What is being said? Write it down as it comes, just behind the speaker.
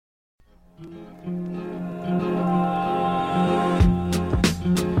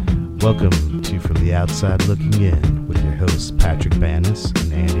Welcome to From the Outside Looking In with your hosts Patrick Banis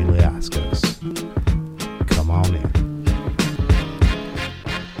and Andy Liascos. Come on in.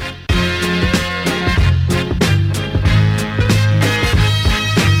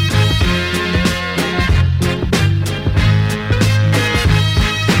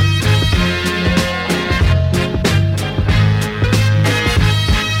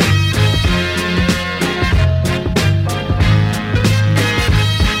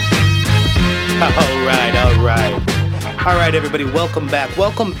 All right, everybody, welcome back.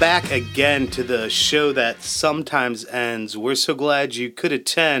 Welcome back again to the show that sometimes ends. We're so glad you could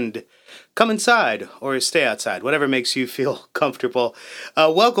attend. Come inside or stay outside, whatever makes you feel comfortable.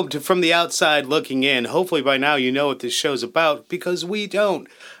 Welcome to From the Outside Looking In. Hopefully by now you know what this show's about, because we don't.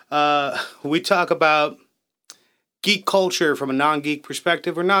 We talk about geek culture from a non-geek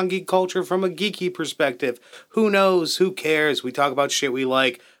perspective, or non-geek culture from a geeky perspective. Who knows? Who cares? We talk about shit we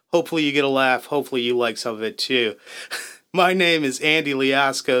like. Hopefully you get a laugh. Hopefully you like some of it too. My name is Andy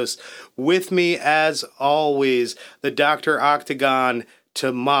Liascos. With me, as always, the Dr. Octagon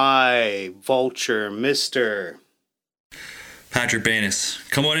to my vulture, Mr. Patrick Banis.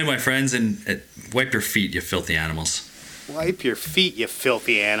 Come on in, my friends, and wipe your feet, you filthy animals. Wipe your feet, you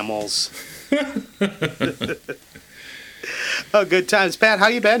filthy animals. Oh, good times. Pat, how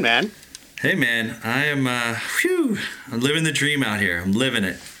you been, man? Hey, man. I am, I'm living the dream out here. I'm living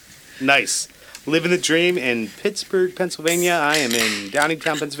it. Nice. Living the dream in Pittsburgh, Pennsylvania. I am in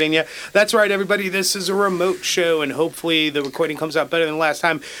Downingtown, Pennsylvania. That's right, everybody. This is a remote show, and hopefully the recording comes out better than last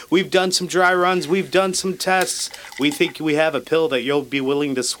time. We've done some dry runs. We've done some tests. We think we have a pill that you'll be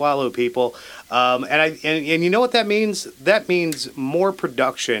willing to swallow, people. And you know what that means? That means more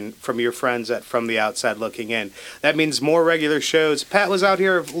production from your friends at From the Outside Looking In. That means more regular shows. Pat was out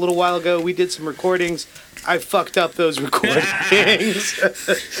here a little while ago. We did some recordings. I fucked up those recordings.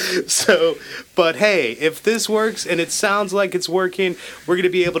 But hey, if this works and it sounds like it's working, we're going to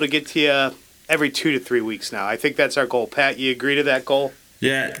be able to get to you every 2 to 3 weeks now. I think that's our goal. Pat, you agree to that goal?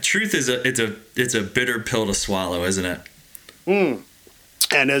 Yeah, truth is it's a bitter pill to swallow, isn't it?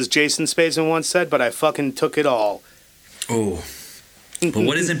 And as Jason Spazen once said, but I fucking took it all. Oh. But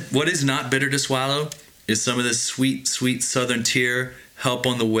what is not bitter to swallow is some of this sweet, sweet Southern Tier, Help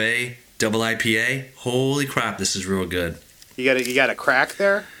on the Way, double IPA. Holy crap, this is real good. You got a crack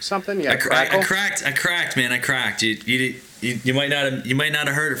there? Something? I cracked, man. I cracked. You might not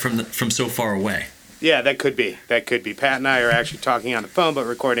have heard it from so far away. Yeah, that could be. Pat and I are actually talking on the phone, but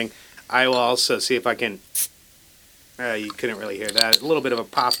recording. I will also see if I can. You couldn't really hear that. A little bit of a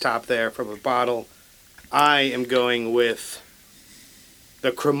pop top there from a bottle. I am going with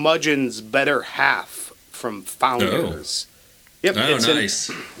the Curmudgeon's Better Half from Founders. Oh. Yep. Oh, nice.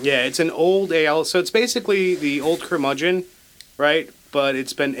 It's an old ale. So it's basically the old Curmudgeon, right? But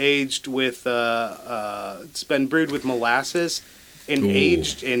it's been aged with, it's been brewed with molasses and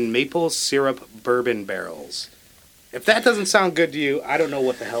aged in maple syrup bourbon barrels. If that doesn't sound good to you, I don't know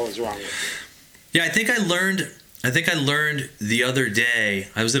what the hell is wrong with you. Yeah, I think I learned the other day.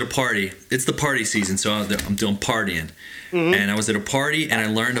 I was at a party. It's the party season, so I'm doing partying. Mm-hmm. And I was at a party, and I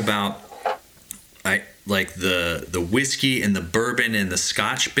learned about the whiskey and the bourbon and the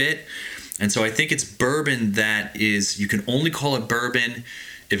Scotch bit. And so I think it's bourbon that is, you can only call it bourbon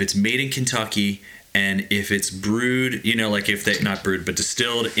if it's made in Kentucky and if it's brewed, like if they, not brewed, but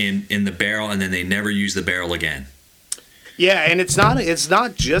distilled in the barrel, and then they never use the barrel again. Yeah, and it's not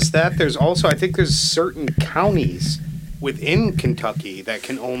just that. There's also, I think there's certain counties within Kentucky that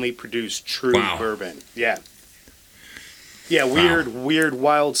can only produce true bourbon. Yeah. Yeah, weird,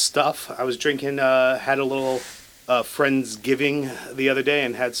 wild stuff. I was drinking, had a little Friendsgiving the other day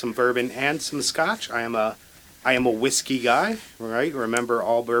and had some bourbon and some Scotch. I am a whiskey guy, right? Remember,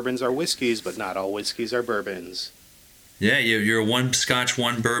 all bourbons are whiskeys, but not all whiskeys are bourbons. Yeah, you're one Scotch,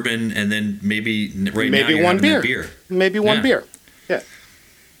 one bourbon, and then maybe now you're one having beer. Maybe one beer. Yeah.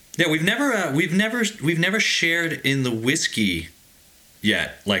 Yeah, we've never shared in the whiskey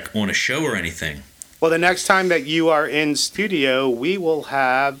yet, like on a show or anything. Well, the next time that you are in studio, we will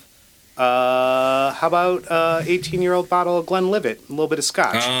have, how about 18-year-old bottle of Glenlivet, a little bit of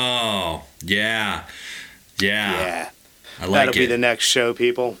Scotch. Oh, yeah. I like it. That'll be the next show,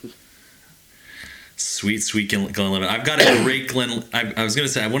 people. Sweet Glenlivet. I've got a great I was going to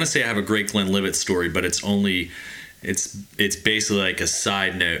say, I want to say I have a great Glenlivet story, but it's basically like a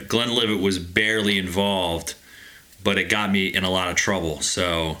side note. Glenlivet was barely involved, but it got me in a lot of trouble.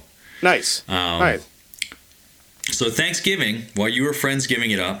 So nice. All right. So Thanksgiving, while you were Friendsgiving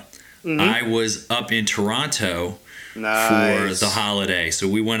it up, I was up in Toronto Nice. for the holiday. So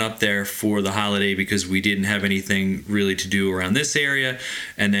we went up there for the holiday because we didn't have anything really to do around this area.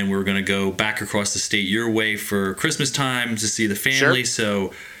 And then we're going to go back across the state your way for Christmas time to see the family.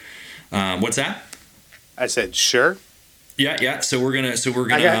 Sure. So what's that? I said, sure. Yeah. So we're gonna.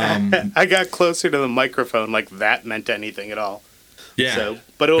 I got closer to the microphone like that meant anything at all. Yeah. So,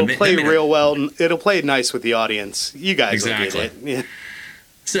 but it'll play real well. It'll play nice with the audience. You guys will get it. Yeah.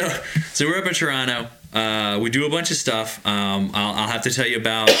 So we're up in Toronto. We do a bunch of stuff. I'll have to tell you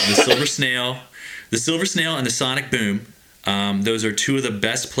about the Silver Snail, and the Sonic Boom. Those are two of the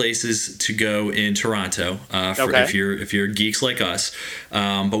best places to go in Toronto if you're geeks like us.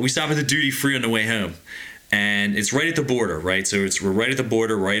 But we stop at the duty free on the way home, and it's right at the border, right? So we're right at the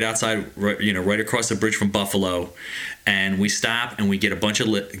border, right outside, right across the bridge from Buffalo. And we stop and we get a bunch of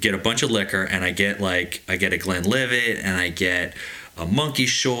liquor, and I get a Glenlivet, and I get a monkey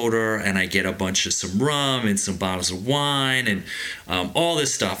shoulder, and I get a bunch of some rum and some bottles of wine and all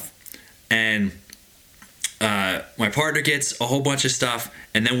this stuff. And my partner gets a whole bunch of stuff,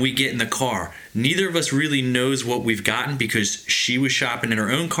 and then we get in the car. Neither of us really knows what we've gotten because she was shopping in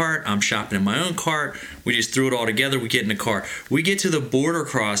her own cart, I'm shopping in my own cart. We just threw it all together. We get in the car. We get to the border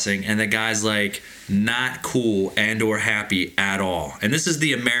crossing, and the guy's like, not cool and or happy at all. And this is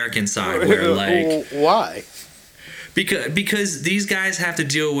the American side where like, why? Because these guys have to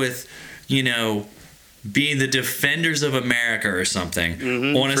deal with, being the defenders of America or something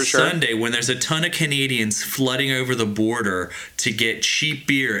on a Sunday when there's a ton of Canadians flooding over the border to get cheap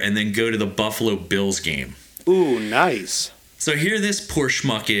beer and then go to the Buffalo Bills game. Ooh, nice. So here this poor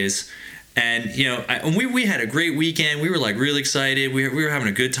schmuck is, and we had a great weekend. We were like really excited. We were having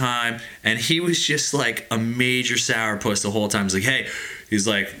a good time, and he was just like a major sourpuss the whole time. He's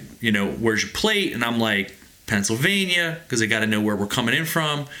like, where's your plate? And I'm like, Pennsylvania, because I got to know where we're coming in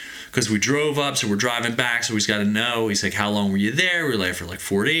from. Because we drove up, so we're driving back, so he's got to know. He's like, how long were you there? We were there for like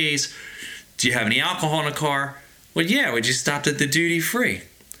 4 days. Do you have any alcohol in the car? Well, yeah, we just stopped at the duty free.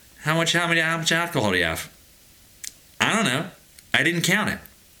 How much alcohol do you have? I don't know. I didn't count it.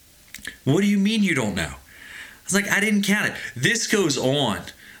 What do you mean you don't know? I was like, I didn't count it. This goes on.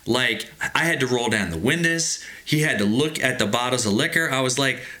 Like, I had to roll down the windows. He had to look at the bottles of liquor. I was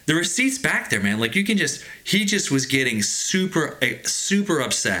like, the receipt's back there, man. Like, he just was getting super, super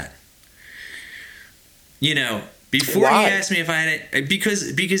upset. Before Why? he asked me if I had it,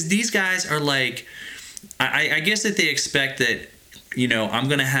 because these guys are like, I guess that they expect that, I'm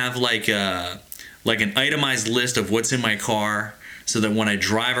going to have like an itemized list of what's in my car, so that when I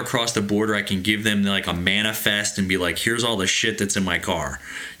drive across the border, I can give them like a manifest and be like, here's all the shit that's in my car.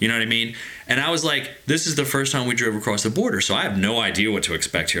 You know what I mean? And I was like, this is the first time we drove across the border, so I have no idea what to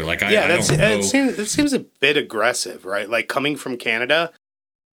expect here. Like, I don't know. It seems a bit aggressive, right? Like, coming from Canada.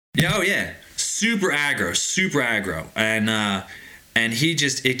 Yeah, oh yeah. Super aggro. And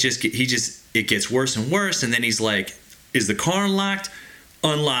it gets worse and worse. And then he's like, is the car unlocked?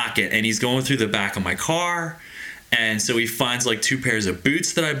 Unlock it. And he's going through the back of my car. And so he finds like 2 pairs of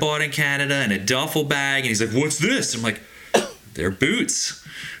boots that I bought in Canada and a duffel bag. And he's like, what's this? I'm like, they're boots.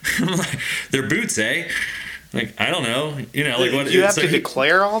 I'm like, they're boots, eh? Like, I don't know. Like what? You have to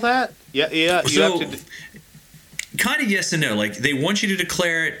declare all that? Yeah. So, you have to. Kind of yes and no. Like, they want you to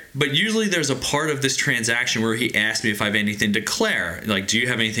declare it, but usually there's a part of this transaction where he asks me if I have anything to declare. Like, do you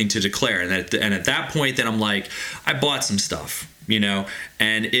have anything to declare? And at that point, then I'm like, I bought some stuff.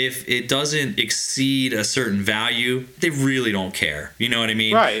 And if it doesn't exceed a certain value, they really don't care. You know what I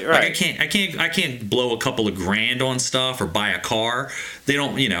mean? Right. Like, I can't blow a couple of grand on stuff or buy a car. They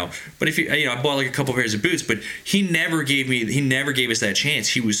don't, But if I bought like a couple pairs of boots, but he never gave us that chance.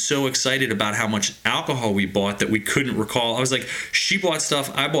 He was so excited about how much alcohol we bought that we couldn't recall. I was like, she bought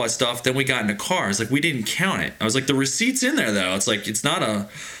stuff, I bought stuff, then we got in a car. I was like, we didn't count it. I was like, the receipt's in there though. It's like, it's not a.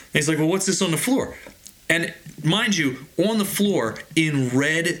 He's like, well, what's this on the floor? And mind you, on the floor in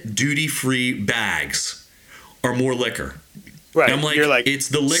red duty-free bags are more liquor. Right. And I'm like, it's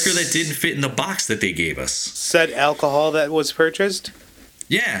the liquor that didn't fit in the box that they gave us. Said alcohol that was purchased?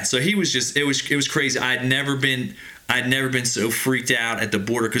 Yeah. So he was just, it was crazy. I'd never been so freaked out at the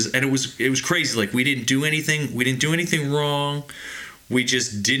border it was crazy. Like, we didn't do anything. We didn't do anything wrong. We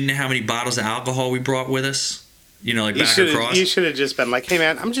just didn't know how many bottles of alcohol we brought with us. Back across. You should have just been like, hey,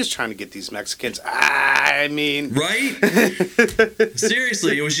 man, I'm just trying to get these Mexicans. I mean. Right?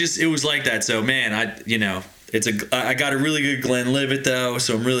 Seriously, it was like that. So, man, I got a really good Glenlivet, though,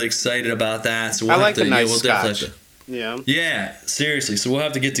 so I'm really excited about that. So I like the nice scotch. Yeah. Yeah, seriously. So we'll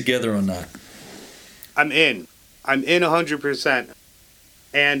have to get together on that. I'm in 100%.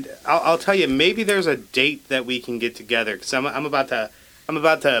 And I'll tell you, maybe there's a date that we can get together, because I'm about I'm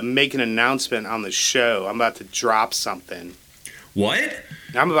about to make an announcement on the show. I'm about to drop something. What?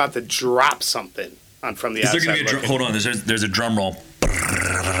 I'm about to drop something on From the Is Outside there going to be hold on, there's a drum roll. I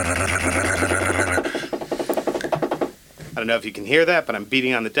don't know if you can hear that, but I'm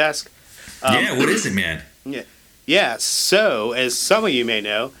beating on the desk. Yeah, what is it, man? Yeah, so as some of you may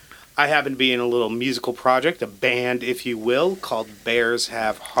know, I happen to be in a little musical project, a band, if you will, called Bears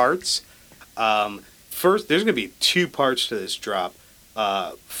Have Hearts. First, there's going to be 2 parts to this drop.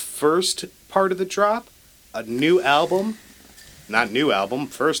 First part of the drop, a new album, not new album,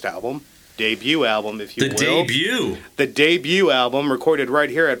 first album, debut album, if you will. The debut album, recorded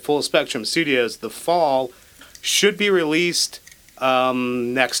right here at Full Spectrum Studios, The Fall, should be released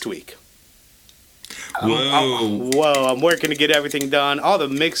next week. Whoa. I'm working to get everything done. All the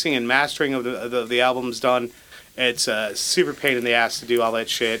mixing and mastering of the album's done. It's a super pain in the ass to do all that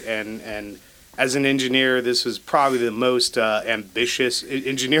shit. And as an engineer, this was probably the most ambitious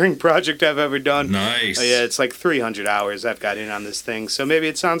engineering project I've ever done. Nice. Yeah, it's like 300 hours I've got in on this thing. So maybe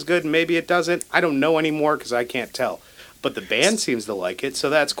it sounds good, maybe it doesn't. I don't know anymore because I can't tell. But the band seems to like it, so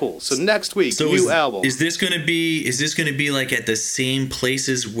that's cool. So next week, new album. Is this gonna be like at the same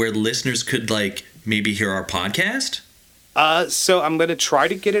places where listeners could like maybe hear our podcast? So I'm gonna try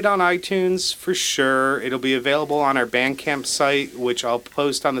to get it on iTunes for sure. It'll be available on our Bandcamp site, which I'll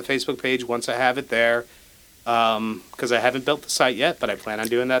post on the Facebook page once I have it there. Because I haven't built the site yet, but I plan on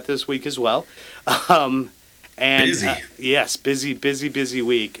doing that this week as well. Busy. Yes, busy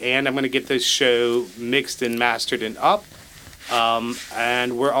week. And I'm going to get this show mixed and mastered and up.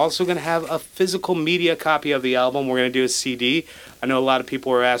 And we're also going to have a physical media copy of the album. We're going to do a CD. I know a lot of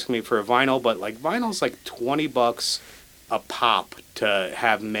people were asking me for a vinyl, but like vinyl's like $20 a pop to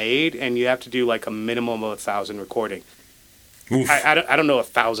have made, and you have to do like a minimum of 1,000 recording. I don't know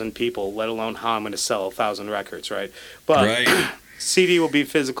 1,000 people, let alone how I'm going to sell 1,000 records, right? But right. CD will be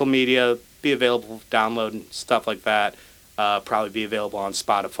physical media, be available for download and stuff like that. Probably be available on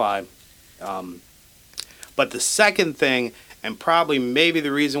Spotify. But the second thing, and probably maybe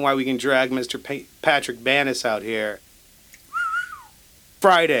the reason why we can drag Mr. Patrick Banis out here,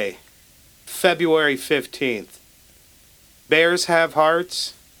 Friday, February 15th, Bears Have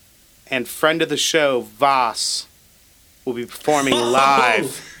Hearts and friend of the show, Voss, will be performing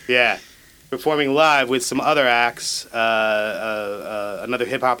live. Yeah. Performing live with some other acts, another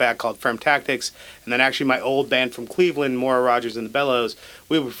hip-hop act called Firm Tactics, and then actually my old band from Cleveland, Maura Rogers and the Bellows.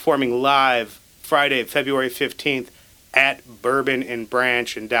 We were performing live Friday, February 15th at Bourbon and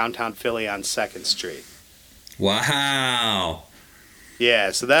Branch in downtown Philly on 2nd Street. Wow.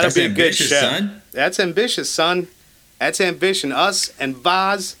 Yeah, so that'll be a good show. Son. That's ambitious, son. That's ambition. Us and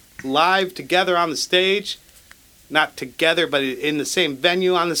Vaz live together on the stage. Not together, but in the same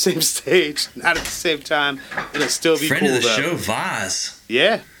venue on the same stage. Not at the same time. It'll still be Friend cool, of the though. show, Vaz.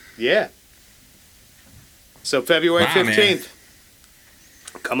 Yeah. So February 15th.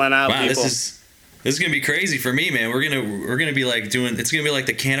 Man. Come on out, Wow, people. this is gonna be crazy for me, man. We're gonna be like doing. It's gonna be like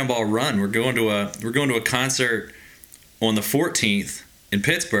the Cannonball Run. We're going to a concert on the 14th in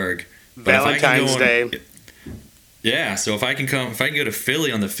Pittsburgh. Valentine's Day. Yeah, so if I can go to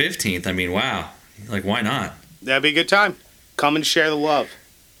Philly on the 15th, I mean, wow, like why not? That'd be a good time. Come and share the love.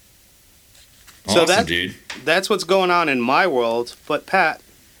 Awesome, dude. That's what's going on in my world. But Pat,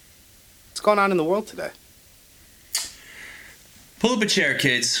 what's going on in the world today? Pull up a chair,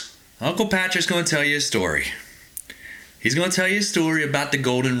 kids. Uncle Patrick's going to tell you a story. He's going to tell you a story about the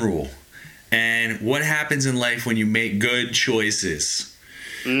golden rule and what happens in life when you make good choices.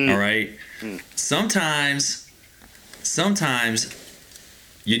 All right? Sometimes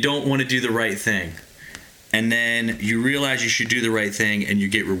you don't want to do the right thing. And then you realize you should do the right thing and you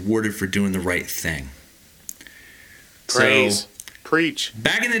get rewarded for doing the right thing. Praise. So, Preach.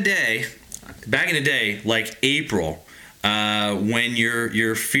 Back in the day, like April, when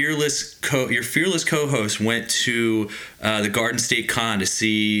your fearless co-host went to the Garden State Con to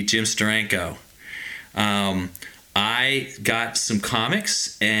see Jim Steranko, I got some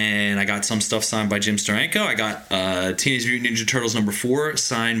comics and I got some stuff signed by Jim Steranko. I got Teenage Mutant Ninja Turtles #4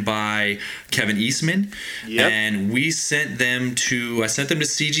 signed by Kevin Eastman. Yep. And I sent them to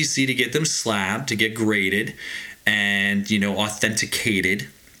CGC to get them slabbed, to get graded and, authenticated.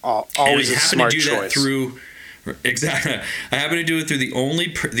 Always a smart choice. Exactly. I happen to do it through the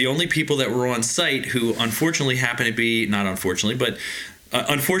only people that were on site who unfortunately happen to be, not unfortunately, but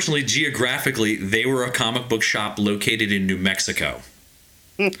unfortunately, geographically, they were a comic book shop located in New Mexico.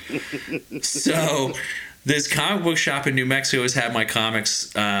 So this comic book shop in New Mexico has had my comics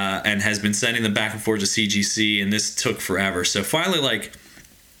and has been sending them back and forth to CGC, and this took forever. So finally, like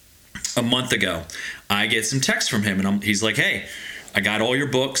a month ago, I get some text from him, and he's like, hey, I got all your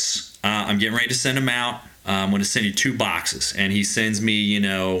books. I'm getting ready to send them out. I'm going to send you 2 boxes. And he sends me,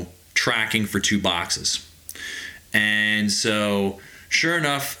 tracking for 2 boxes. And so, sure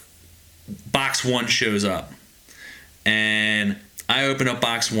enough, box 1 shows up. And I open up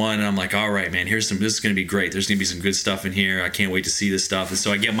box 1 and I'm like, all right, man, this is going to be great. There's going to be some good stuff in here. I can't wait to see this stuff. And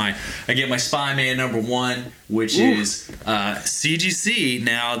so I get my Spy-Man #1, which is CGC.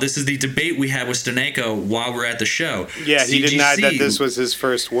 Now, this is the debate we had with Stenenko while we're at the show. Yeah, he denied that this was his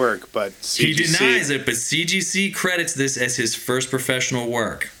first work, but CGC... He denies it, but CGC credits this as his first professional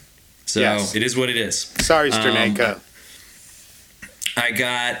work. So yes. It is what it is. Sorry, Stenenko. I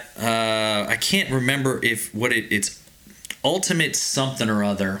got, I can't remember it's Ultimate something or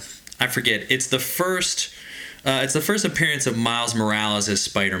other. I forget. It's the first appearance of Miles Morales as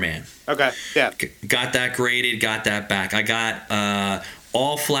Spider-Man. Okay, yeah. Got that graded, got that back. I got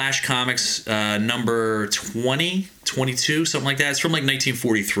All Flash Comics number 20, 22, something like that. It's from like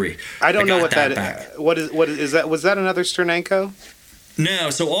 1943. I don't know what that what is that? Was that another Stenenko? No,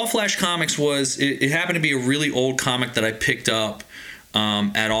 so All Flash Comics it happened to be a really old comic that I picked up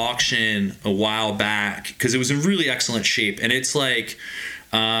at auction a while back because it was in really excellent shape, and it's like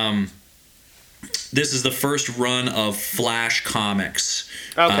this is the first run of Flash comics.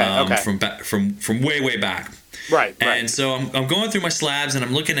 Okay. From way back. Right. And so I'm going through my slabs and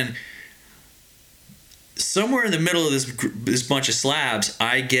I'm looking, and somewhere in the middle of this bunch of slabs,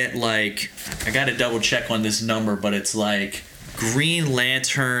 I get like, I got to double check on this number, but it's like Green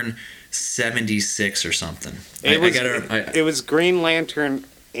Lantern 76 or something. It was Green Lantern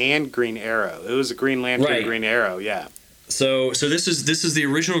and Green Arrow. It was a Green Lantern, right. Green Arrow, yeah. So this is the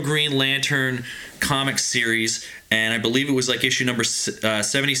original Green Lantern comic series, and I believe it was like issue number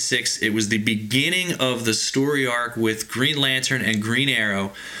 76. It was the beginning of the story arc with Green Lantern and Green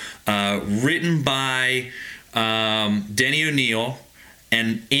Arrow, written by Denny O'Neil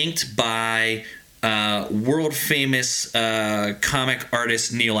and inked by world famous comic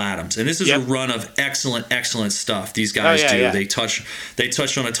artist Neil Adams. And this is a run of excellent stuff these guys do. Yeah. They touched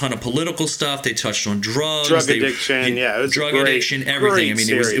on a ton of political stuff. They touched on drug addiction. It was drug addiction, everything. I mean,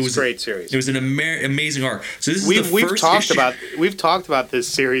 it was a great series. It was an amazing arc. So this is we've talked about this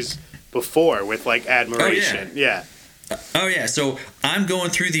series before with like admiration. Oh yeah. So I'm going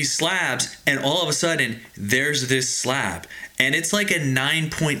through these slabs, and all of a sudden there's this slab, and it's like a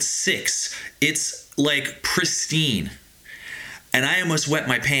 9.6. It's like pristine, and I almost wet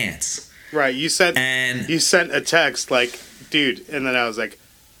my pants. Right. You sent a text like, dude, and then I was like,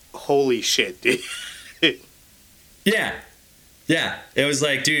 holy shit, dude. Yeah. It was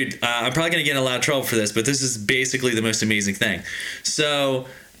like, dude, I'm probably gonna get in a lot of trouble for this, but this is basically the most amazing thing. So,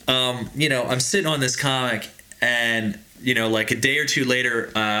 I'm sitting on this comic, and like a day or two later,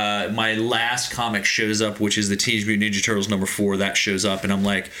 my last comic shows up, which is the Teenage Mutant Ninja Turtles #4. That shows up, and I'm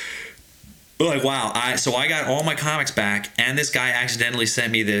like, wow. So I got all my comics back, and this guy accidentally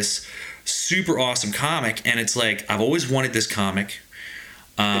sent me this super awesome comic, and it's like, I've always wanted this comic.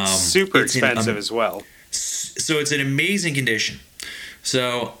 It's super expensive as well. So it's in amazing condition.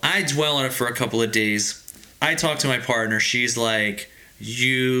 So I dwell on it for a couple of days. I talk to my partner. She's like,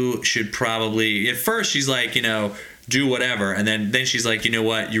 you should probably, at first she's like, do whatever. And then she's like, you know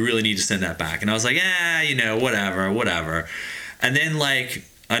what? You really need to send that back. And I was like, whatever. And then like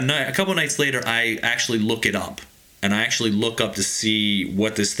a couple nights later, I actually look it up. And I actually look up to see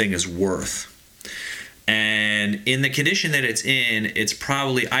what this thing is worth. And in the condition that it's in, it's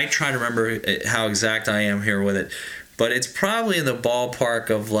probably, I try to remember how exact I am here with it, but it's probably in the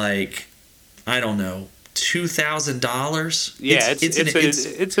ballpark of like, I don't know, $2,000. Yeah,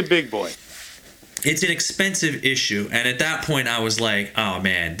 it's a big boy. It's an expensive issue, and at that point I was like, oh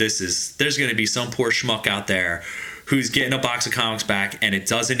man, there's going to be some poor schmuck out there who's getting a box of comics back, and it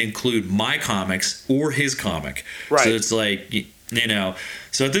doesn't include my comics or his comic. Right. So it's like,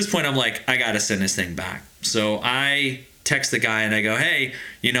 so at this point I'm like, I got to send this thing back. So I text the guy and I go, hey,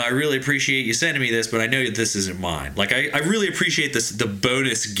 I really appreciate you sending me this, but I know that this isn't mine. Like, I really appreciate the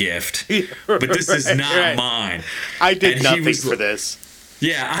bonus gift, but this is not mine. I did nothing for this.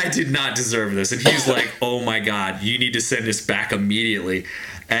 Yeah, I did not deserve this. And he's like, oh my God, you need to send this back immediately.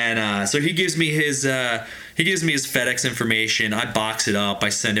 And so he gives me his FedEx information. I box it up. I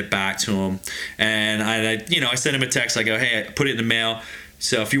send it back to him. And I send him a text. I go, hey, I put it in the mail.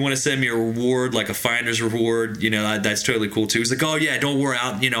 So if you want to send me a reward, like a finder's reward, that's totally cool too. He's like, oh yeah, don't worry.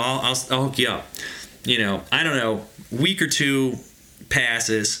 I'll hook you up. I don't know, week or two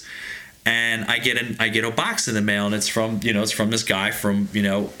passes. and I get a box in the mail, and it's from this guy from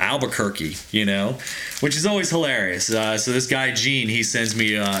Albuquerque, which is always hilarious. So this guy Gene, he sends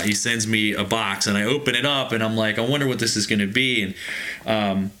me a box, and I open it up, and I'm like, I wonder what this is going to be,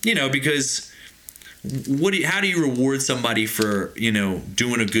 and because how do you reward somebody for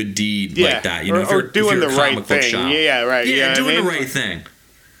doing a good deed like that? Or doing the right thing. Yeah, right. Yeah, doing the right thing.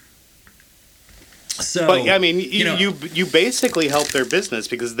 So, but I mean, you basically help their business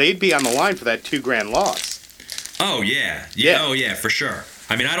because they'd be on the line for that $2,000 loss. Oh yeah. Oh yeah, for sure.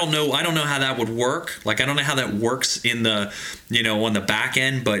 I mean, I don't know how that would work. Like, I don't know how that works in the on the back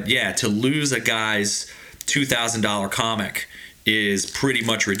end. But yeah, to lose a guy's $2,000 comic is pretty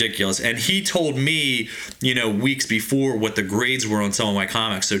much ridiculous. And he told me, weeks before what the grades were on some of my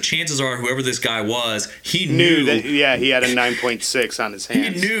comics. So chances are, whoever this guy was, he knew that. Yeah, he had a 9.6 on his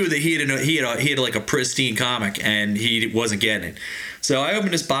hands. He knew that he had like a pristine comic, and he wasn't getting it. So I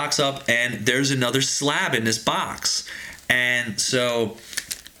opened this box up, and there's another slab in this box, and so.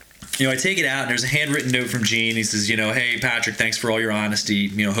 I take it out, and there's a handwritten note from Gene. He says, hey, Patrick, thanks for all your honesty.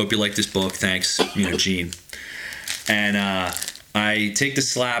 Hope you like this book. Thanks, Gene. And I take the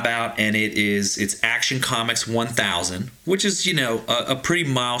slab out, and it's Action Comics 1000, which is, a pretty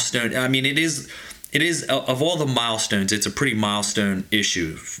milestone. I mean, it is of all the milestones, it's a pretty milestone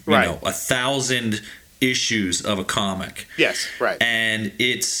issue. Right. 1,000 issues of a comic. Yes, right. And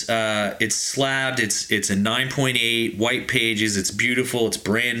it's slabbed. It's a 9.8 white pages. It's beautiful. It's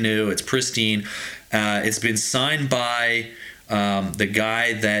brand new. It's pristine. It's been signed by the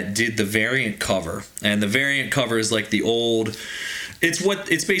guy that did the variant cover, and the variant cover is like the old. It's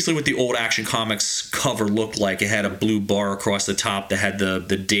basically what the old Action Comics cover looked like. It had a blue bar across the top that had the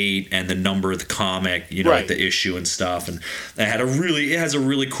date and the number of the comic, right. Like the issue and stuff. And it has a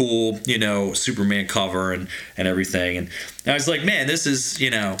really cool, Superman cover and everything. And I was like, man, this is,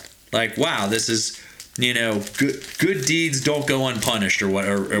 wow, this is, good deeds don't go unpunished, or what,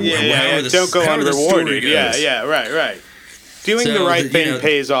 or don't go unrewarded. Yeah, right. Doing the right thing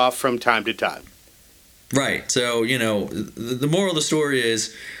pays off from time to time. Right. So, the moral of the story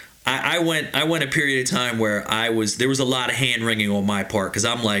is I went a period of time where there was a lot of hand wringing on my part, because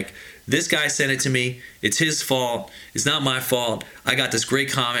I'm like, this guy sent it to me. It's his fault. It's not my fault. I got this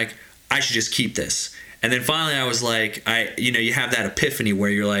great comic. I should just keep this. And then finally I was like, you have that epiphany where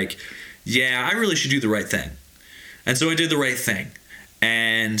you're like, yeah, I really should do the right thing. And so I did the right thing.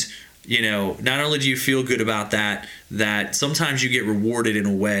 And, not only do you feel good about that sometimes you get rewarded in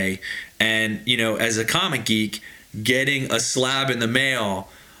a way. And, as a comic geek, getting a slab in the mail,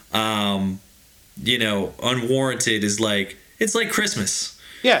 unwarranted is it's like Christmas.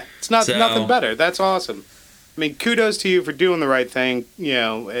 Yeah, it's nothing better. That's awesome. I mean, kudos to you for doing the right thing.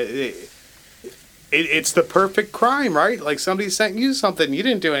 It's the perfect crime, right? Like, somebody sent you something. You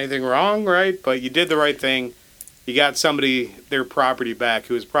didn't do anything wrong, right? But you did the right thing. You got somebody their property back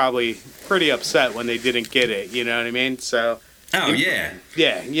who was probably pretty upset when they didn't get it. You know what I mean? So. Yeah,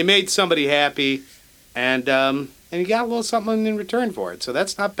 you made somebody happy, and you got a little something in return for it. So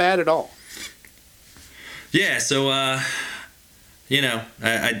that's not bad at all. Yeah. So I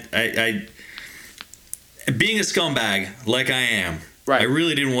being a scumbag like I am. Right. I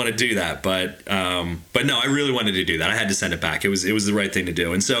really didn't want to do that, but no, I really wanted to do that. I had to send it back. It was the right thing to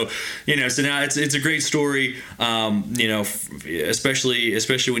do. And so, so now it's a great story.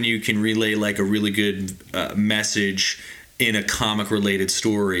 Especially when you can relay like a really good message in a comic related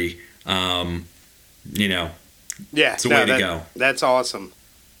story. Yeah, it's a way to go. That's awesome.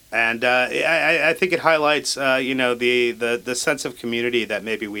 And I think it highlights the sense of community that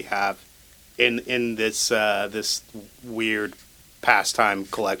maybe we have in this this weird pastime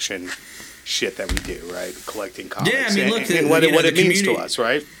collection shit that we do, right? Collecting comics. Yeah, I mean, look, and what it means to us,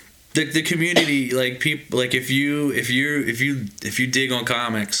 right? The community, like people, like if you dig on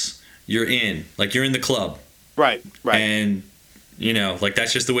comics, you're in. Like, you're in the club. Right. And like,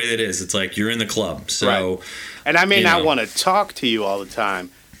 that's just the way that it is. It's like, you're in the club. So, right. And I may not want to talk to you all the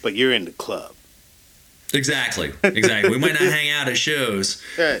time, but you're in the club. Exactly. We might not hang out at shows,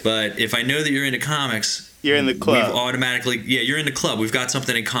 right. But if I know that you're into comics, you're in the club. We've automatically, you're in the club. We've got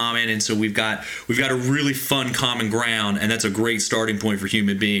something in common, and so we've got a really fun common ground, and that's a great starting point for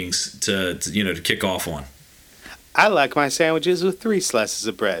human beings to kick off on. I like my sandwiches with 3 slices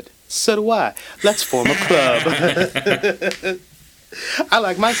of bread. So do I. Let's form a club. I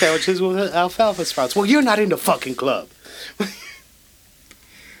like my sandwiches with alfalfa sprouts. Well, you're not in the fucking club.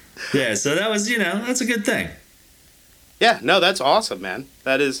 Yeah, so that was, that's a good thing. Yeah, no, that's awesome, man.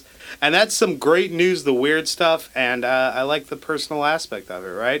 And that's some great news, the weird stuff, and I like the personal aspect of it,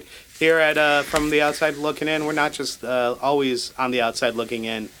 right? Here at From the Outside Looking In, we're not just always on the outside looking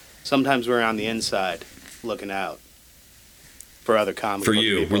in. Sometimes we're on the inside, looking out for other comic For book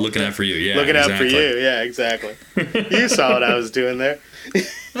you. people. We're looking out for you. Yeah, looking exactly. out for you. Yeah, exactly. You saw what I was doing there.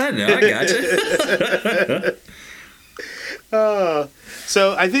 I know, I gotcha.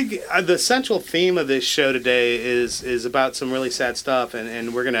 So I think the central theme of this show today is about some really sad stuff,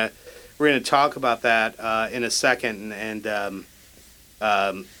 and we're gonna talk about that in a second. And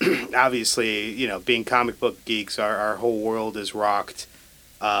obviously, you know, being comic book geeks, our whole world is rocked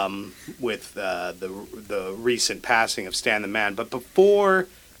with the recent passing of Stan the Man. But before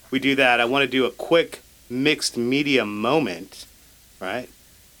we do that, I want to do a quick mixed media moment, right?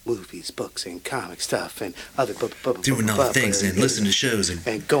 Movies, books, and comic stuff, and other Doing other things and listening to shows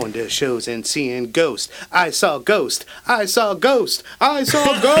and going to shows and seeing Ghost. I saw Ghost. I saw Ghost. I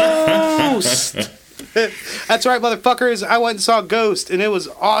saw Ghost. That's right, motherfuckers. I went and saw Ghost, and it was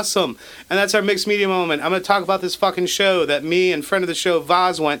awesome. And that's our mixed media moment. I'm going to talk about this fucking show that me and friend of the show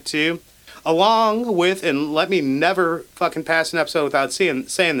Vaz went to, along with, and let me never fucking pass an episode without saying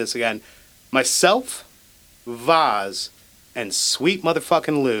this again, myself, Vaz, and sweet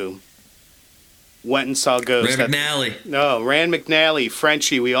motherfucking Lou went and saw Ghost. Rand McNally. No, Rand McNally,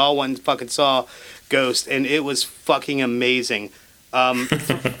 Frenchie. We all went and fucking saw Ghost, and it was fucking amazing.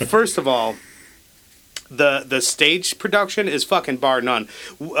 First of all, the stage production is fucking bar none.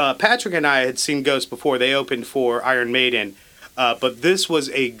 Patrick and I had seen Ghost before. They opened for Iron Maiden. But this was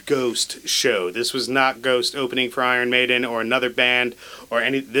a Ghost show. This was not Ghost opening for Iron Maiden or another band or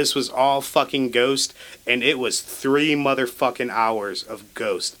any. This was all fucking Ghost, and it was 3 motherfucking hours of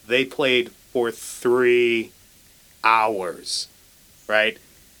Ghost. They played for 3 hours, right?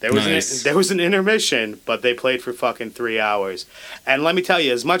 There was an intermission, but they played for fucking 3 hours. And let me tell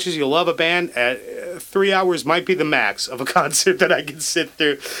you, as much as you love a band, 3 hours might be the max of a concert that I can sit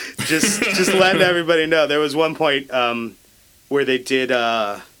through. Just letting everybody know. There was one point. Where they did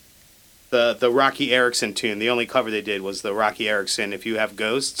the Rocky Erickson tune. The only cover they did was the Rocky Erickson, If You Have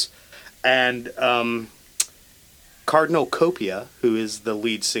Ghosts. And Cardinal Copia, who is the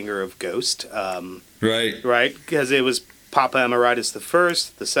lead singer of Ghost. Right. Right? Because it was Papa Emeritus the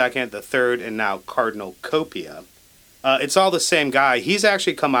first, the second, the third, and now Cardinal Copia. It's all the same guy. He's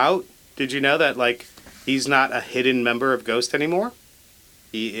actually come out. Did you know that, like, he's not a hidden member of Ghost anymore?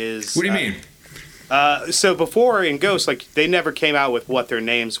 He is... What do you mean? So before in Ghost, like, they never came out with what their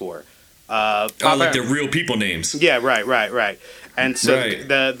names were. Like their real people names. Yeah, right. And so Right.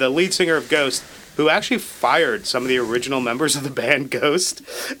 the lead singer of Ghost, who actually fired some of the original members of the band Ghost,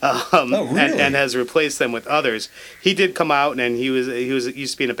 really? and has replaced them with others. He did come out, and he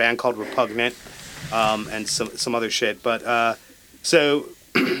used to be in a band called Repugnant, and some other shit. But so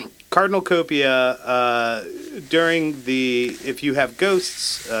Cardinal Copia during the If You Have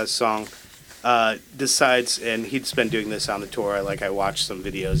Ghosts song. Decides, and he's been doing this on the tour. I watched some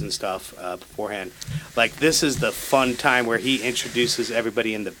videos and stuff beforehand. Like, this is the fun time where he introduces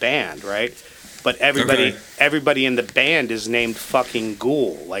everybody in the band, right? But everybody in the band is named fucking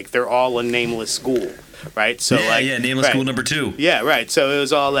Ghoul. Like, they're all a nameless ghoul, right? So nameless right. Ghoul number 2. Yeah, right. So it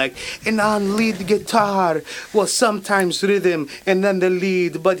was all like, and on lead guitar, well, sometimes rhythm, and then the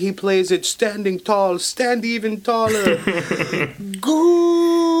lead, but he plays it standing tall, stand even taller.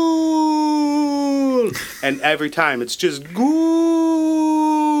 Ghoul! And every time it's just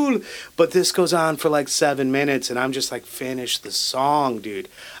Ghoul! But this goes on for like 7 minutes, and I'm just like, finish the song, dude.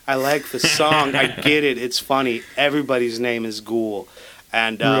 I like the song. I get it. It's funny. Everybody's name is Ghoul.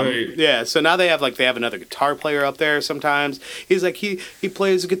 And Right. yeah, so now they have another guitar player up there sometimes. He's like, he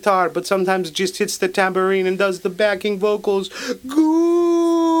plays guitar, but sometimes just hits the tambourine and does the backing vocals.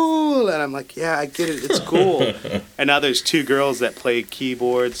 Ghoul! And I'm like, yeah, I get it. It's cool. And now there's 2 girls that play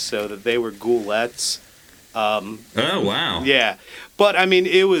keyboards, so that they were Ghoulettes. Oh, wow. Yeah. But I mean,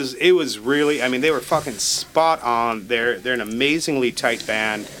 it was really, I mean, they were fucking spot on. They're an amazingly tight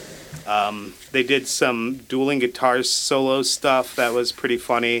band. They did some dueling guitar solo stuff that was pretty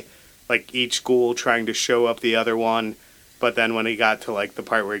funny, like each Ghoul trying to show up the other one, but then when he got to like the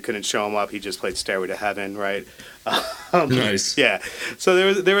part where he couldn't show him up, he just played Stairway to Heaven, right? Nice. Yeah.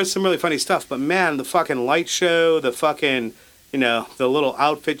 So there was some really funny stuff, but man, the fucking light show, the fucking, you know, the little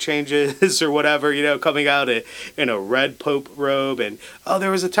outfit changes or whatever, you know, coming out in a red Pope robe. And,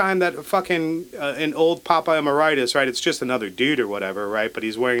 there was a time that fucking an old Papa Emeritus, right? It's just another dude or whatever, right? But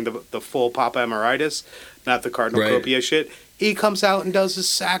he's wearing the full Papa Emeritus, not the Cardinal Copia shit. He comes out and does a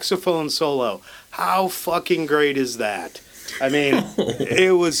saxophone solo. How fucking great is that? I mean,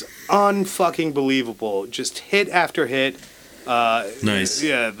 it was unfucking believable. Just hit after hit. Nice.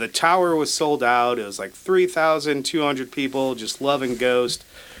 Yeah, the tower was sold out. It was like 3,200 people just loving Ghost.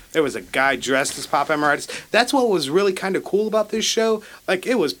 There was a guy dressed as Pop Emeritus. That's what was really kind of cool about this show. Like,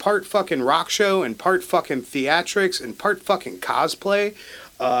 it was part fucking rock show and part fucking theatrics and part fucking cosplay.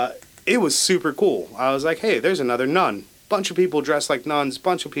 It was super cool. I was like, hey, there's another nun. Bunch of people dressed like nuns.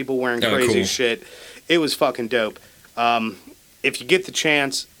 Bunch of people wearing crazy shit. It was fucking dope. If you get the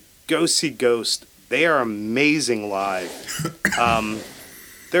chance, go see Ghost. They are amazing live.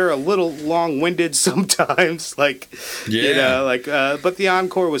 They're a little long-winded sometimes, but the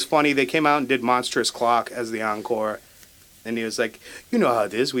encore was funny. They came out and did Monstrous Clock as the encore, and he was like, you know how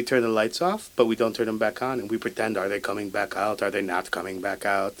it is. We turn the lights off, but we don't turn them back on, and we pretend, are they coming back out? Are they not coming back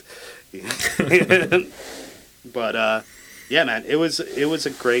out? But yeah, man, it was a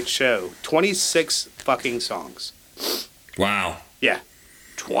great show. 26 fucking songs. Wow. Yeah,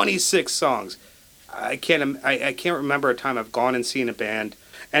 26 songs. I can't remember a time I've gone and seen a band.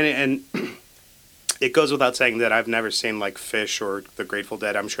 And it goes without saying that I've never seen like Phish or the Grateful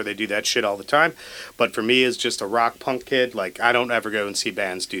Dead. I'm sure they do that shit all the time. But for me, as just a rock punk kid, like, I don't ever go and see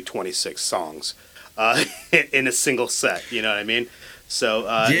bands do 26 songs in a single set. You know what I mean? So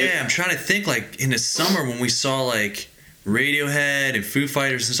I'm trying to think, like, in the summer when we saw like Radiohead and Foo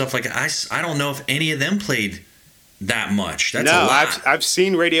Fighters and stuff, like, I don't know if any of them played that much. That's a lot. I've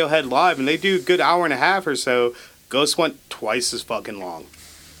seen Radiohead live, and they do a good hour and a half or so. Ghost went twice as fucking long.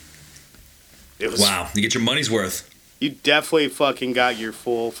 Wow, you get your money's worth. You definitely fucking got your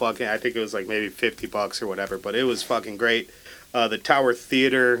full fucking, I think it was like maybe $50 or whatever, but it was fucking great. The Tower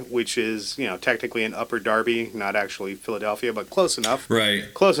Theater, which is, technically in Upper Darby, not actually Philadelphia, but close enough.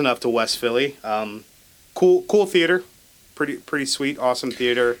 Right. Close enough to West Philly. Cool theater. Pretty sweet, awesome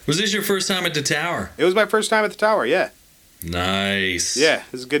theater. Was this your first time at the Tower? It was my first time at the Tower, yeah. Nice. Yeah,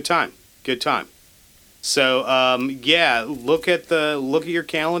 it was a good time. Good time. So, look at your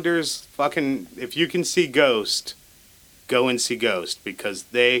calendars. Fucking, if you can see Ghost, go and see Ghost, because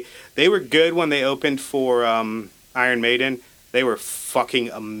they were good when they opened for Iron Maiden. They were fucking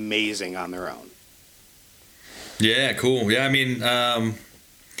amazing on their own. Yeah, cool. Yeah, I mean, I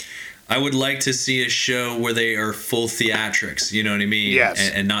would like to see a show where they are full theatrics, you know what I mean? Yes.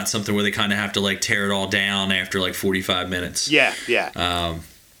 And not something where they kind of have to like tear it all down after like 45 minutes. Yeah.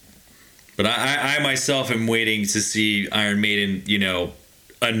 But I myself am waiting to see Iron Maiden,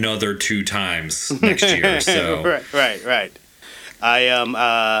 another 2 times next year. So right.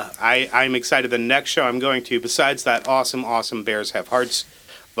 I'm excited. The next show I'm going to, besides that awesome Bears Have Hearts,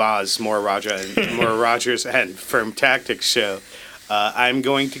 Vaz, Maura Rogers, and Firm Tactics show, I'm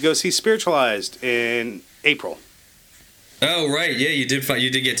going to go see Spiritualized in April. Oh right, yeah, you did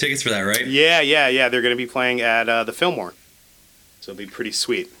get tickets for that, right? Yeah. They're going to be playing at the Fillmore, so it'll be pretty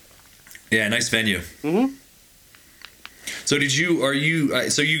sweet. Yeah, nice venue. Mm-hmm. So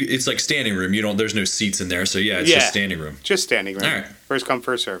it's like standing room. There's no seats in there. So it's just standing room. Just standing room. All right. First come,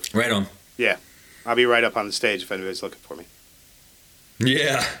 first serve. Right on. Yeah. I'll be right up on the stage if anybody's looking for me.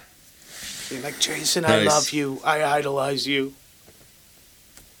 Yeah. You're like, Jason, nice. I love you. I idolize you.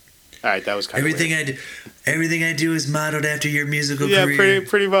 All right, that was kind of weird. Everything I do is modeled after your musical career. Yeah,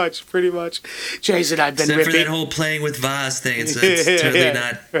 pretty much. Jason, I've been Except ripping... for that whole playing with Vaz thing. It's totally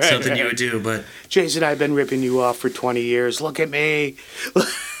not something you would do, but... Jason, I've been ripping you off for 20 years. Look at me.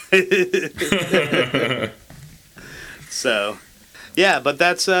 So, yeah, but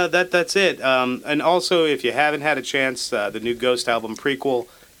that's it. And also, if you haven't had a chance, the new Ghost album, Prequel,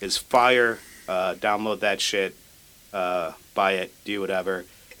 is fire. Download that shit. Buy it. Do whatever.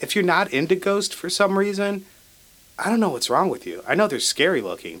 If you're not into Ghost for some reason, I don't know what's wrong with you. I know they're scary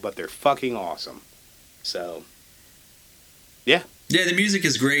looking, but they're fucking awesome. So, yeah. Yeah, the music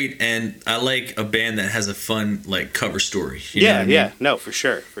is great, and I like a band that has a fun, like, cover story. You know what I mean? Yeah. No, for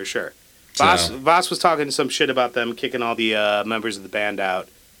sure. Voss was talking some shit about them kicking all the members of the band out.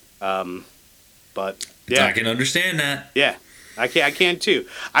 But, yeah. I can understand that. Yeah, I can too.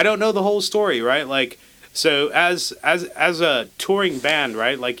 I don't know the whole story, right? Like... So as a touring band,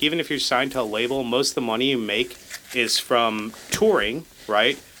 right? Like, even if you're signed to a label, most of the money you make is from touring,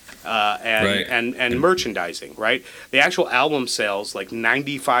 right? And merchandising, right? The actual album sales, like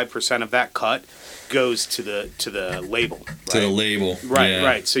 95% of that cut goes to the label. Right? To the label.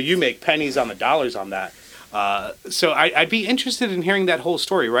 Right. So you make pennies on the dollars on that. So I'd be interested in hearing that whole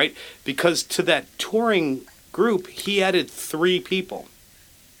story, right? Because to that touring group, he added 3 people.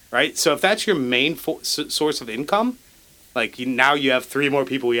 Right, so if that's your main source of income, like now you have 3 more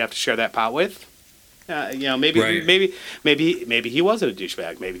people you have to share that pot with. Maybe he wasn't a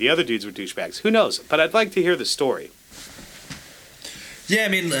douchebag. Maybe the other dudes were douchebags. Who knows? But I'd like to hear the story. Yeah, I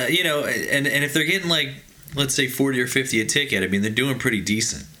mean, and if they're getting like, let's say 40 or 50 a ticket, I mean, they're doing pretty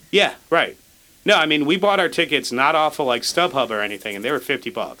decent. Yeah, right. No, I mean we bought our tickets not off of like StubHub or anything, and they were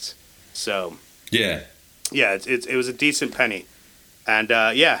 $50. So Yeah. yeah, it was a decent penny, and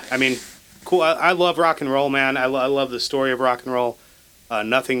yeah, I mean, cool. I love rock and roll, man. I love the story of rock and roll.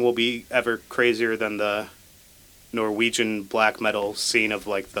 Nothing will be ever crazier than the Norwegian black metal scene of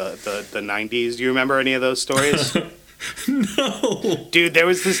like the 90s. Do you remember any of those stories? No. Dude, there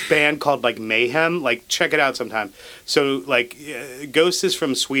was this band called like Mayhem. Like, check it out sometime. So, like, Ghost is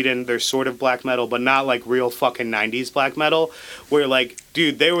from Sweden. They're sort of black metal, but not like real fucking 90s black metal. Where, like,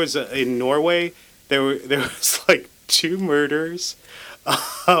 dude, there was in Norway, there was like 2 murders,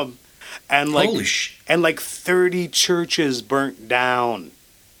 and like Holy and like 30 churches burnt down,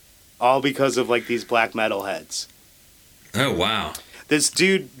 all because of like these black metal heads. Oh, wow. This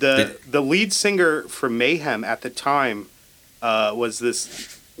dude, the lead singer for Mayhem at the time, was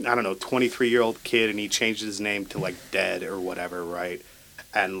this, I don't know, 23-year-old kid, and he changed his name to like Dead or whatever, right?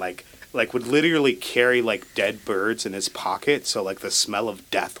 And like would literally carry like dead birds in his pocket, so like the smell of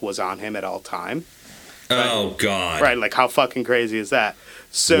death was on him at all time. Right? Oh, God. Right, like how fucking crazy is that?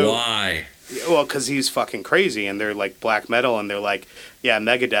 So Why? well, because he's fucking crazy, and they're like black metal, and they're like, yeah,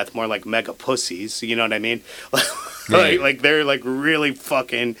 Megadeth, more like mega pussies. You know what I mean? Right. like they're like really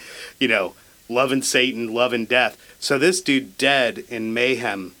fucking, you know, loving Satan, loving death. So this dude, Dead in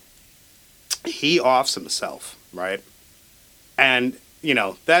Mayhem, he offs himself, right? And you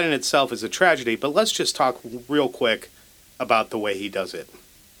know that in itself is a tragedy. But let's just talk real quick about the way he does it.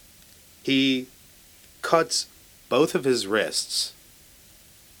 He cuts both of his wrists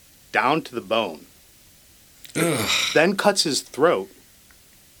down to the bone, Ugh. then cuts his throat,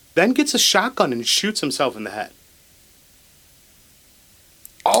 then gets a shotgun and shoots himself in the head.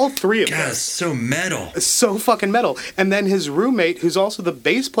 All 3 of God, them. it's so metal. So fucking metal. And then his roommate, who's also the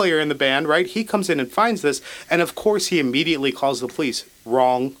bass player in the band, right? He comes in and finds this, and of course he immediately calls the police.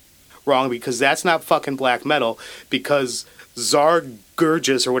 Wrong, because that's not fucking black metal, because Czar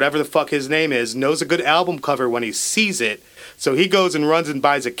Gurgis, or whatever the fuck his name is, knows a good album cover when he sees it. So he goes and runs and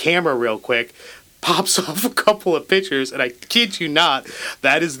buys a camera real quick, pops off a couple of pictures, and I kid you not,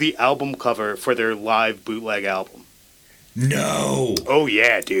 that is the album cover for their live bootleg album. No. Oh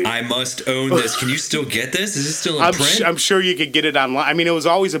yeah, dude. I must own this. Can you still get this? Is it still in print? I'm sure you could get it online. I mean, it was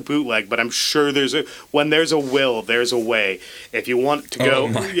always a bootleg, but I'm sure when there's a will, there's a way. If you want to go,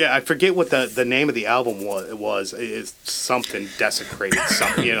 yeah, I forget what the name of the album was. It's something desecrated,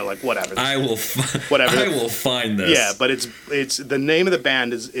 something, you know, like whatever. I will find this. Yeah, but it's the name of the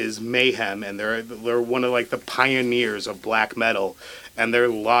band is Mayhem, and they're one of like the pioneers of black metal, and their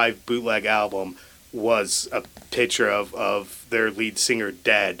live bootleg album was a picture of their lead singer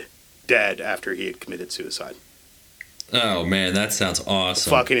dead after he had committed suicide. Oh man, that sounds awesome.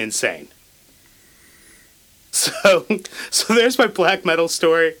 Fucking insane. So there's my black metal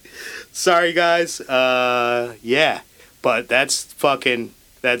story. Sorry guys. Yeah, but that's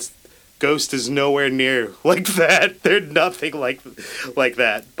Ghost is nowhere near like that. They're nothing like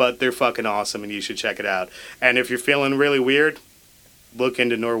that, but they're fucking awesome, and you should check it out. And if you're feeling really weird, look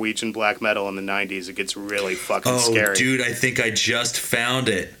into Norwegian black metal in the 90s. It gets really fucking scary. Oh, dude, I think I just found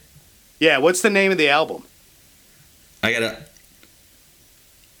it. Yeah, what's the name of the album? It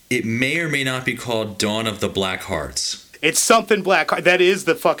may or may not be called Dawn of the Black Hearts. It's something Black Heart. That is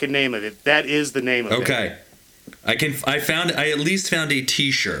the fucking name of it. That is the name of it. Okay. I at least found a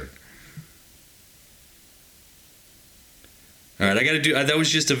t-shirt. All right, I got to do. That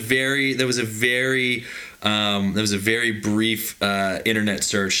was a very brief internet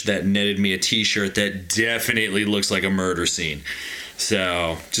search that netted me a T-shirt that definitely looks like a murder scene.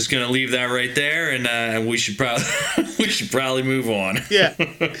 So just gonna leave that right there, and we should probably move on. Yeah, no,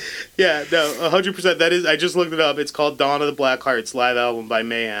 100%. That is. I just looked it up. It's called Dawn of the Black Hearts live album by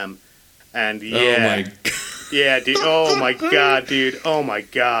Mayhem, and yeah, oh my, yeah, dude. Oh my god, dude. Oh my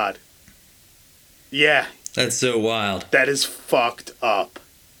god. Yeah. That's so wild. That is fucked up.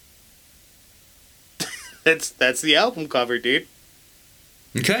 That's the album cover, dude.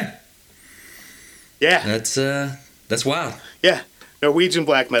 Okay. Yeah. That's wild. Yeah. Norwegian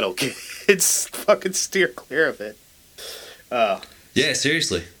black metal. Kids fucking steer clear of it. Yeah,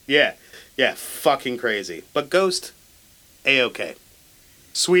 seriously. Yeah. Yeah, fucking crazy. But Ghost, A-okay.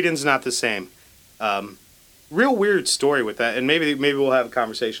 Sweden's not the same. Real weird story with that, and maybe we'll have a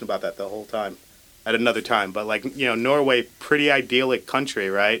conversation about that the whole time. At another time, but like, you know, Norway, pretty idyllic country,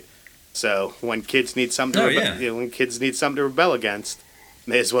 right? So when kids need something, when kids need something to rebel against,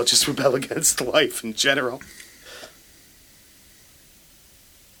 may as well just rebel against life in general.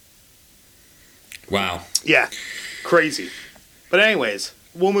 Wow. Yeah, crazy. But anyways,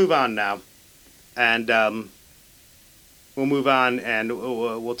 we'll move on now, and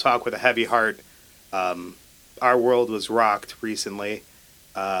we'll talk with a heavy heart Our world was rocked recently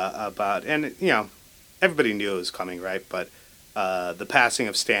about, and everybody knew it was coming, right? But the passing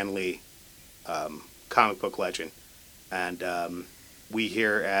of Stan Lee, comic book legend, and we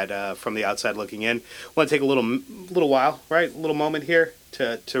here at From the Outside Looking In want to take a little while, right? A little moment here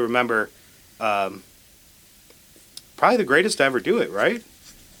to remember probably the greatest to ever do it, right?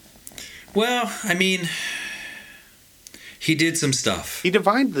 Well, I mean, he did some stuff. He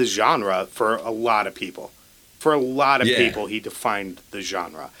defined the genre for a lot of people. For a lot of Yeah. people, he defined the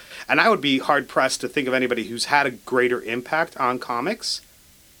genre. And I would be hard-pressed to think of anybody who's had a greater impact on comics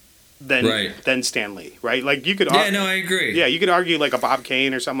than Stan Lee, right? Like, you could Yeah, no, I agree. Yeah, you could argue like a Bob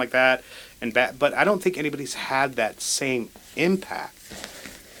Kane or something like that, but I don't think anybody's had that same impact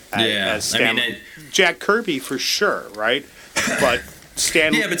as Stan Lee. Jack Kirby for sure, right? But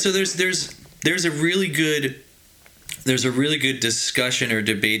Stan Yeah, but so there's a really good discussion or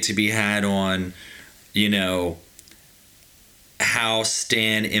debate to be had on, how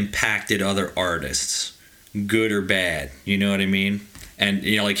Stan impacted other artists, good or bad. You know what I mean? And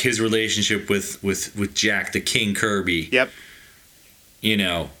like his relationship with Jack the King Kirby. Yep.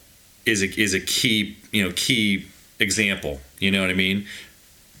 Is a key example. You know what I mean?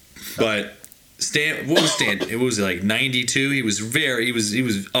 But what was Stan? It was like 92. He was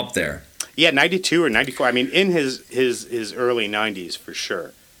up there. Yeah, 92 or 94. I mean, in his early 90s for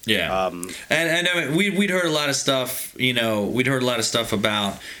sure. Yeah. And I mean, we'd heard a lot of stuff, we'd heard a lot of stuff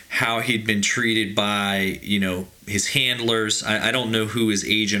about how he'd been treated by, his handlers. I don't know who his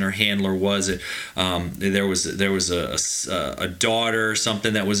agent or handler was. There was a daughter or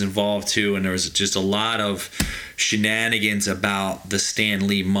something that was involved too, and there was just a lot of shenanigans about the Stan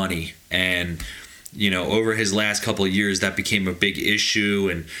Lee money. And, over his last couple of years, that became a big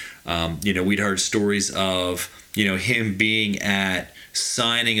issue. And, we'd heard stories of, him being at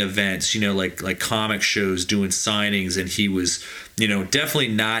signing events, like comic shows, doing signings, and he was, definitely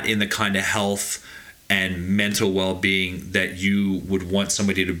not in the kind of health and mental well-being that you would want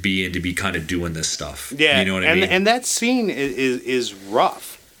somebody to be in to be kind of doing this stuff. Yeah, you know what I mean? And that scene is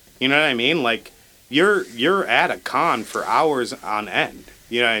rough. You know what I mean? Like you're at a con for hours on end.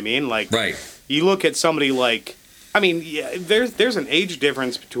 You know what I mean? Like, right. You look at somebody like, I mean, yeah, there's an age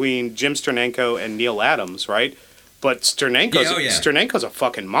difference between Jim Sternenko and Neil Adams, right? But Sternenko's a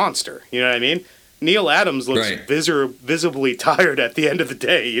fucking monster. You know what I mean? Neil Adams looks visibly tired at the end of the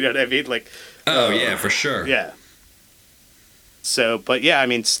day. You know what I mean? Like, yeah, for sure. Yeah. So, but yeah, I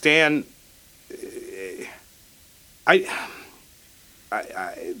mean, Stan, the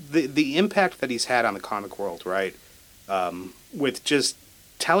impact that he's had on the comic world, right? With just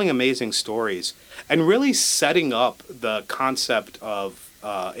telling amazing stories and really setting up the concept of,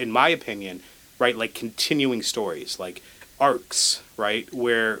 in my opinion, right, like continuing stories, like arcs, right,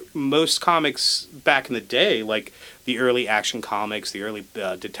 where most comics back in the day, like the early Action Comics, the early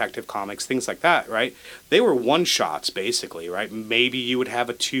Detective Comics, things like that, right, they were one-shots, basically, right? Maybe you would have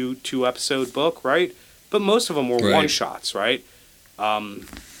a two-episode book, right? But most of them were one-shots, right?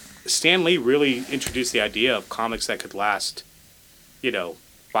 Stan Lee really introduced the idea of comics that could last,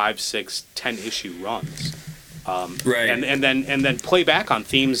 5, 6, 10-issue runs. And then play back on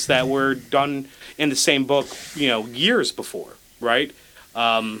themes that were done in the same book, years before, right?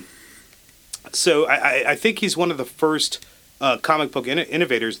 So I think he's one of the first comic book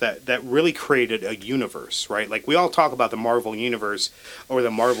innovators that really created a universe, right? Like, we all talk about the Marvel universe or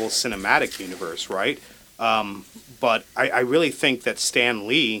the Marvel Cinematic Universe, right? But I really think that Stan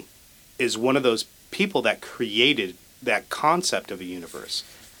Lee is one of those people that created that concept of a universe.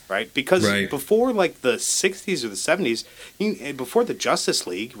 Right, because before like the 60s or the 70s, before the Justice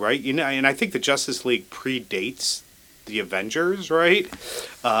League, right? And I think the Justice League predates the Avengers, right?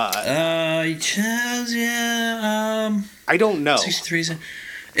 I don't know. 63.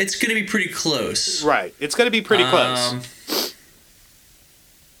 It's going to be pretty close. Right, it's going to be pretty close.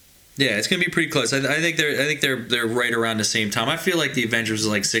 Yeah, it's going to be pretty close. I think they're right around the same time. I feel like the Avengers was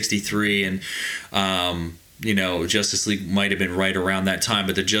like 63 and Justice League might have been right around that time,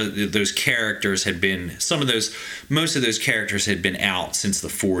 but those characters had been most of those characters had been out since the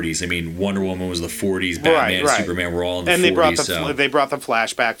 40s. I mean, Wonder Woman was the 40s, Batman, Superman were all in the 40s. And they brought the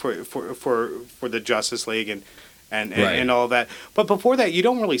flashback for the Justice League and all that. But before that, you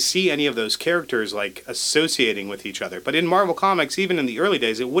don't really see any of those characters like associating with each other. But in Marvel Comics, even in the early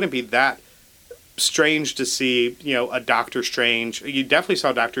days, it wouldn't be that strange to see, a Doctor Strange. You definitely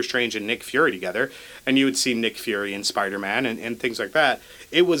saw Doctor Strange and Nick Fury together, and you would see Nick Fury and Spider-Man and things like that.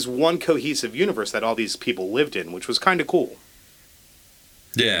 It was one cohesive universe that all these people lived in, which was kind of cool.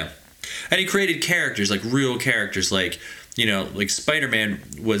 Yeah. And he created characters, like real characters, like Spider-Man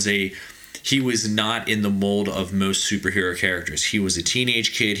was he was not in the mold of most superhero characters. He was a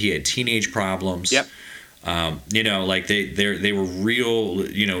teenage kid. He had teenage problems. Yep. Like they were real.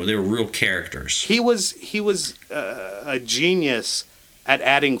 They were real characters. He was a genius at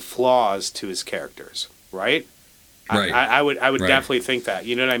adding flaws to his characters, right? Right. I would Right. definitely think that.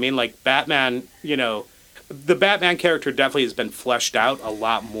 You know what I mean? Like Batman, the Batman character definitely has been fleshed out a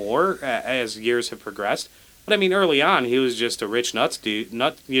lot more as years have progressed. But I mean, early on, he was just a rich nuts dude. You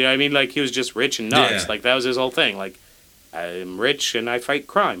know what I mean? Like he was just rich and nuts. Yeah. Like that was his whole thing. Like I'm rich and I fight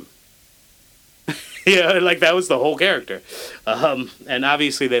crime. Yeah, like that was the whole character. And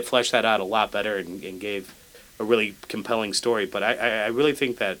obviously they fleshed that out a lot better and gave a really compelling story. But I really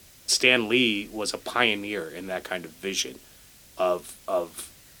think that Stan Lee was a pioneer in that kind of vision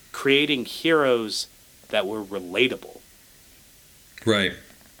of creating heroes that were relatable. Right.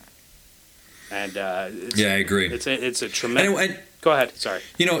 And I agree. It's a tremendous. Go ahead. Sorry.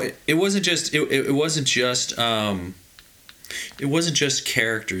 It wasn't just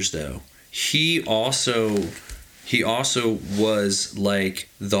characters though. He also was like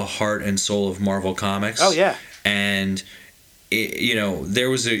the heart and soul of Marvel Comics. Oh yeah. And there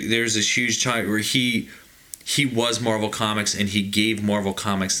was this huge time where he was Marvel Comics and he gave Marvel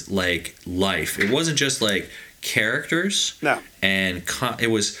Comics like life. It wasn't just like characters. No. And it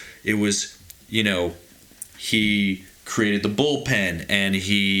was he created the bullpen and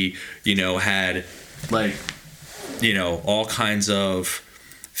he had like all kinds of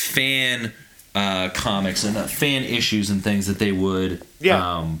fan comics and fan issues and things that they would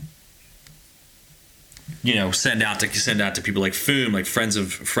send out to people like Foom, like friends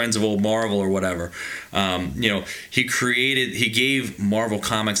of old Marvel or whatever. He gave Marvel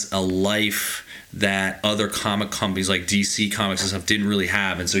Comics a life that other comic companies like DC Comics and stuff didn't really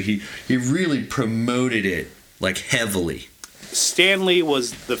have, and so he really promoted it like heavily. Stan Lee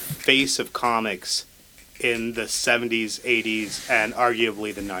was the face of comics in the 70s, 80s, and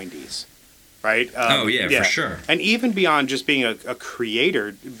arguably the 90s, right? For sure. And even beyond just being a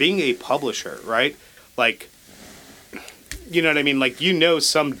creator, being a publisher, right? Like, you know what I mean? Like,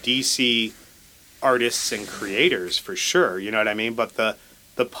 some DC artists and creators for sure, you know what I mean? But the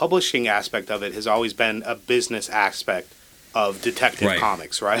publishing aspect of it has always been a business aspect of Detective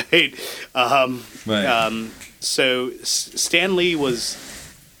Comics, right? Right. So Stan Lee was,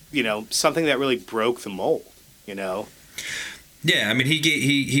 something that really broke the mold, Yeah, I mean,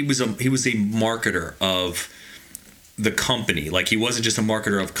 he was a marketer of the company. Like, he wasn't just a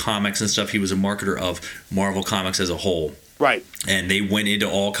marketer of comics and stuff. He was a marketer of Marvel Comics as a whole. Right. And they went into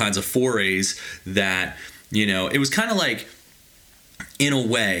all kinds of forays that, it was kind of like, in a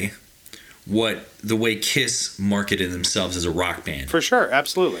way, the way Kiss marketed themselves as a rock band. For sure,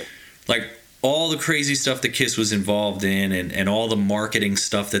 absolutely. Like, all the crazy stuff that Kiss was involved in and all the marketing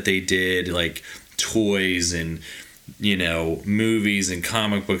stuff that they did, like toys and, movies and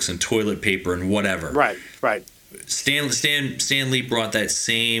comic books and toilet paper and whatever. Right. Stan Lee brought that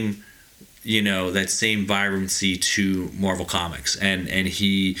same vibrancy to Marvel Comics, and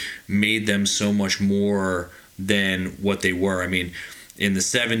he made them so much more than what they were. I mean, in the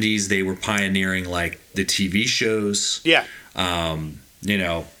 70s, they were pioneering like the TV shows. Yeah.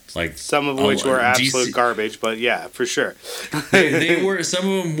 Like some of which were absolute garbage, but yeah, for sure. they were. Some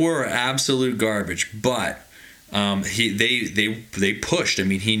of them were absolute garbage, but they pushed. I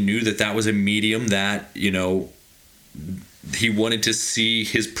mean, he knew that was a medium that he wanted to see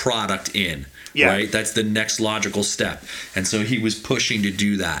his product in. Yeah. Right. That's the next logical step, and so he was pushing to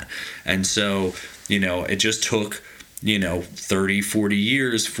do that. And so it just took 30, 40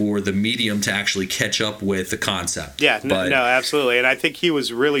 years for the medium to actually catch up with the concept. Yeah, no, absolutely. And I think he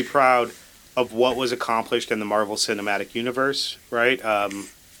was really proud of what was accomplished in the Marvel Cinematic Universe, right?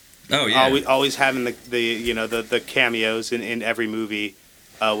 Always having the cameos in every movie,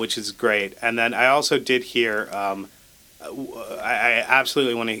 which is great. And then I also did hear, I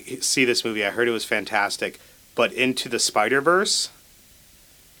absolutely want to see this movie. I heard it was fantastic. But Into the Spider-Verse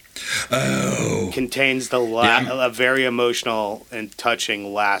contains a very emotional and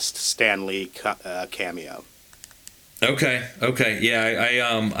touching last Stan Lee cameo. Okay, yeah,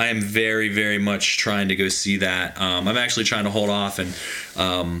 I am very, very much trying to go see that. I'm actually trying to hold off, and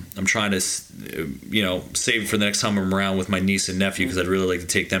I'm trying to, save it for the next time I'm around with my niece and nephew, because I'd really like to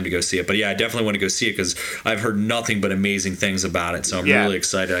take them to go see it. But yeah, I definitely want to go see it because I've heard nothing but amazing things about it. So I'm really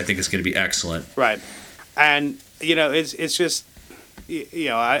excited. I think it's going to be excellent. Right, and it's just,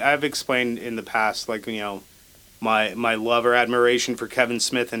 I've explained in the past, like, my love or admiration for Kevin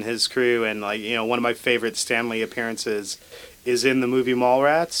Smith and his crew, and one of my favorite Stan Lee appearances is in the movie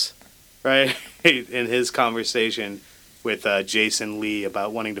Mallrats, right? In his conversation with Jason Lee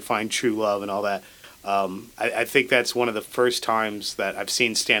about wanting to find true love and all that. I think that's one of the first times that I've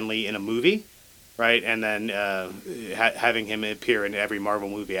seen Stan Lee in a movie, right? And then having him appear in every Marvel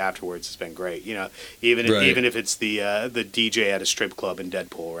movie afterwards has been great. You know, even if it's the DJ at a strip club in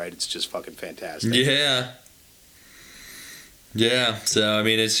Deadpool, right? It's just fucking fantastic. Yeah. Yeah. So I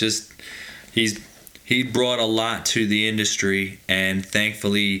mean, it's just he brought a lot to the industry, and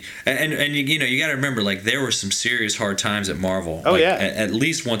thankfully, and you know, you got to remember, like, there were some serious hard times at Marvel. Oh, like, yeah. At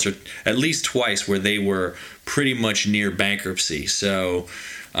least once or at least twice where they were pretty much near bankruptcy. So,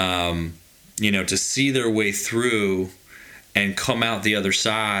 you know, to see their way through and come out the other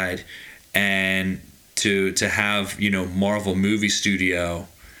side, and to have, you know, Marvel Movie Studio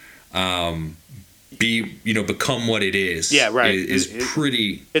become what it is. Yeah, right. Is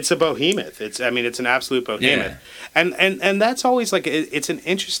pretty. It's a behemoth. It's an absolute behemoth. Yeah. And that's always like it's an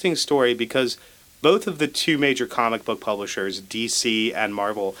interesting story because both of the two major comic book publishers, DC and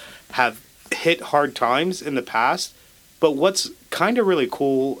Marvel, have hit hard times in the past. But what's kind of really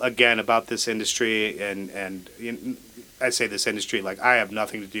cool again about this industry, and you know, I say this industry like I have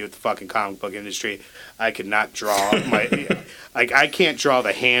nothing to do with the fucking comic book industry. I could not draw like I can't draw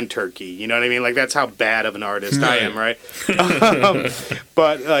the hand turkey. You know what I mean? Like that's how bad of an artist I am, right?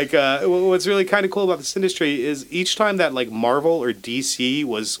 But like what's really kind of cool about this industry is each time that like Marvel or DC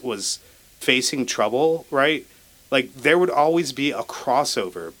was facing trouble, right? Like there would always be a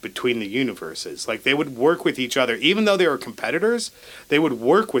crossover between the universes. Like they would work with each other, even though they were competitors. They would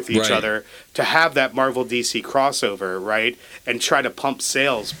work with each other to have that Marvel DC crossover, right? And try to pump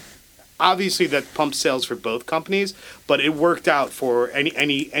sales. Obviously, that pumped sales for both companies, but it worked out for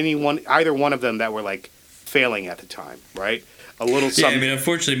either one of them that were like failing at the time, right? A little. Yeah, I mean,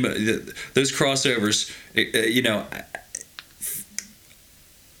 unfortunately, those crossovers, you know.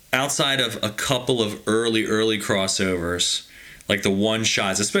 Outside of a couple of early crossovers, like the one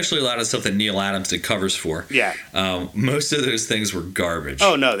shots, especially a lot of stuff that Neil Adams did covers for. Yeah. Most of those things were garbage.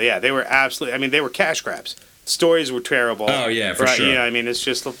 Oh no, yeah, they were absolutely. I mean, they were cash grabs. Stories were terrible. Oh yeah, for sure. You know, I mean, it's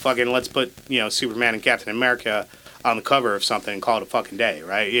just fucking. Let's put Superman and Captain America on the cover of something and call it a fucking day,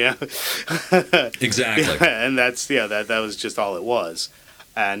 right? You know. Exactly. Yeah, and that's that was just all it was,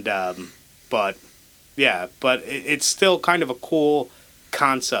 and but it's still kind of a cool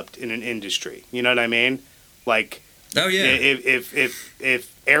concept in an industry. You know what I mean? Like, oh yeah, if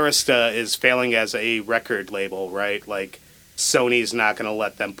Arista is failing as a record label, right? Like, Sony's not going to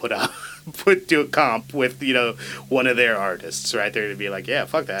let them do a comp with one of their artists, right? They're going to be like, yeah,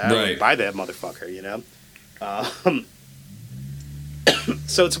 fuck that, I don't buy that motherfucker, you know.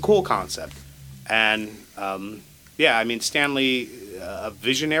 So it's a cool concept, and I mean, Stan Lee, a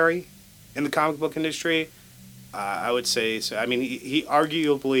visionary in the comic book industry. I would say so. I mean, he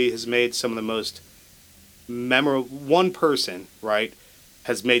arguably has made some of the most memorable. One person, right,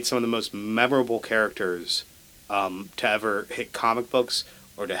 has made some of the most memorable characters to ever hit comic books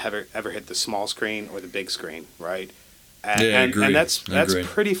or to ever hit the small screen or the big screen, right? And, I agree. And that's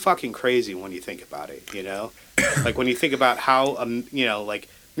pretty fucking crazy when you think about it. You know, like when you think about how when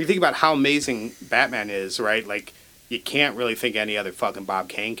you think about how amazing Batman is, right? Like you can't really think any other fucking Bob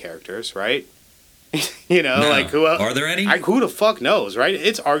Kane characters, right? No. Like who else? Are there any? Who the fuck knows, right?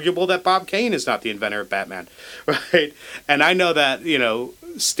 It's arguable that Bob Kane is not the inventor of Batman, right? And I know that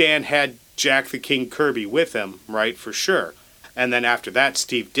Stan had Jack the King Kirby with him, right, for sure. And then after that,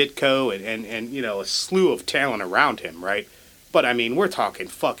 Steve Ditko and a slew of talent around him, right? But I mean, we're talking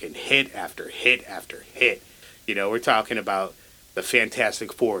fucking hit after hit after hit. We're talking about the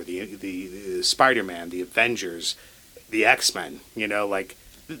Fantastic Four, the Spider-Man, the Avengers, the X-Men.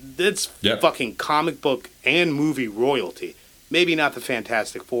 That's fucking comic book and movie royalty. Maybe not the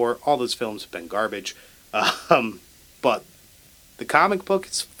Fantastic Four. All those films have been garbage. But the comic book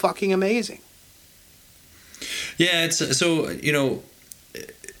is fucking amazing. Yeah, it's so,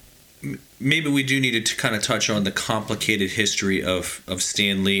 maybe we do need to kind of touch on the complicated history of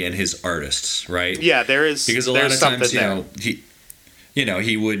Stan Lee and his artists, right? Yeah, there is. Because a lot of times,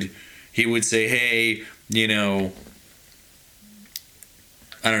 he would say, hey,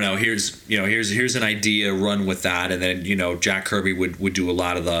 I don't know, here's an idea, run with that. And then, Jack Kirby would do a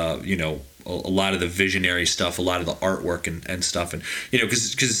lot of the visionary stuff, a lot of the artwork and stuff. And,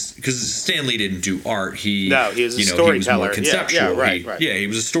 because Stan Lee didn't do art. He was a storyteller. He was more conceptual. Yeah, right. He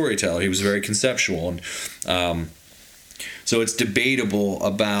was a storyteller. He was very conceptual. And so it's debatable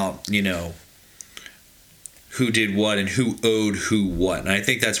about, who did what and who owed who what. And I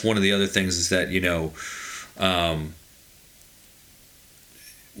think that's one of the other things is that,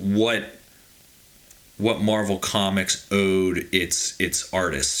 what Marvel Comics owed its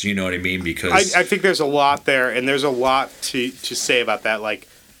artists. You know what I mean? Because I think there's a lot there, and there's a lot to say about that. Like,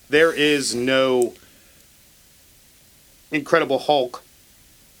 there is no Incredible Hulk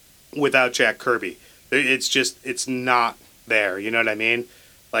without Jack Kirby. It's not there. You know what I mean?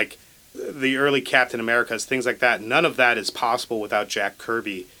 Like, the early Captain Americas, things like that. None of that is possible without Jack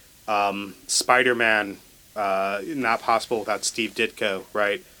Kirby. Spider-Man, not possible without Steve Ditko,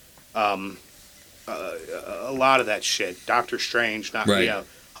 right? A lot of that shit. Doctor Strange, not right. You know,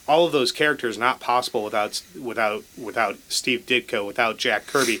 all of those characters not possible without Steve Ditko, without Jack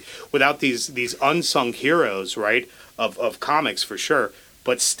Kirby, without these unsung heroes, right? Of comics for sure.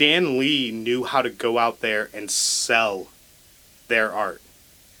 But Stan Lee knew how to go out there and sell their art.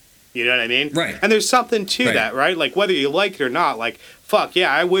 You know what I mean? Right. And there's something to that, right? Like, whether you like it or not, like, fuck,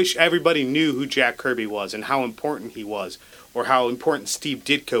 yeah, I wish everybody knew who Jack Kirby was and how important he was, or how important Steve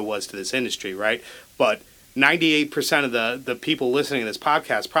Ditko was to this industry, right? But 98% of the people listening to this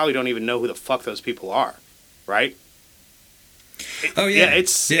podcast probably don't even know who the fuck those people are, right? Oh yeah,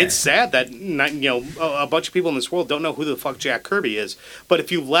 it's sad that a bunch of people in this world don't know who the fuck Jack Kirby is. But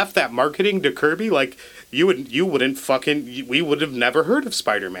if you left that marketing to Kirby, like, we would have never heard of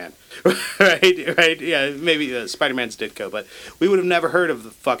Spider-Man, right? Yeah, maybe Spider-Man's Ditko, but we would have never heard of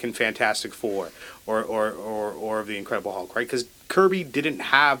the fucking Fantastic Four or of the Incredible Hulk, right? Because Kirby didn't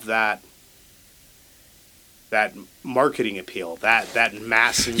have that marketing appeal, that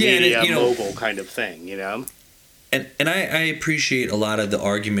mass media mogul kind of thing, you know. And I appreciate a lot of the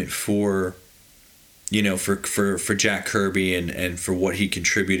argument for Jack Kirby and for what he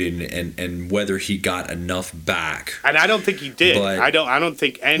contributed and whether he got enough back. And I don't think he did. But I don't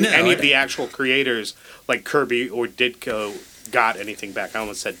think any of the actual creators like Kirby or Ditko got anything back. I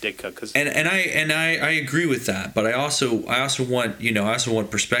almost said Ditko because I agree with that, but I also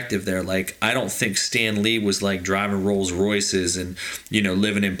want perspective there. Like, I don't think Stan Lee was like driving Rolls Royces and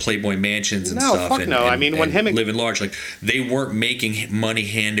living in Playboy mansions and stuff. Fuck no. I mean, when him living large, like, they weren't making money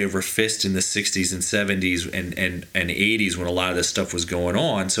hand over fist in the 60s and 70s and 80s when a lot of this stuff was going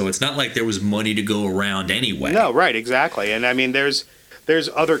on. So it's not like there was money to go around anyway. No, right, exactly. And I mean, there's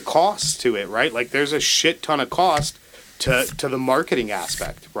other costs to it, right? Like, there's a shit ton of cost to the marketing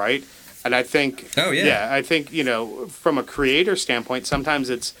aspect, right? And I think, I think, from a creator standpoint, sometimes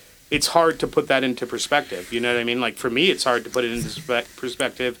it's hard to put that into perspective. You know what I mean? Like, for me, it's hard to put it into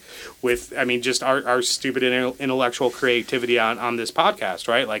perspective with, I mean, just our stupid intellectual creativity on this podcast,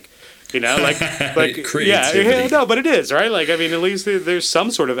 right? like creativity. No, but it is, right? Like, I mean, at least there's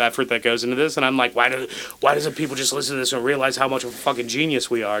some sort of effort that goes into this, and I'm like, why doesn't people just listen to this and realize how much of a fucking genius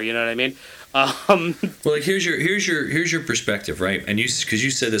we are? You know what I mean? Well, like, here's your perspective, right? And because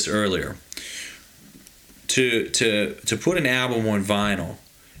you said this earlier, to put an album on vinyl,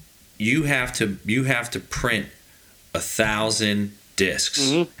 you have to print 1,000 discs,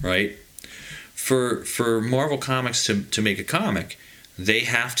 mm-hmm. right? For Marvel Comics to make a comic, they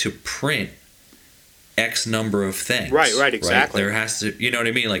have to print X number of things. Right, exactly. Right? There has to, you know what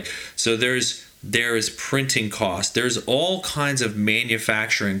I mean? Like, so there is printing costs. There's all kinds of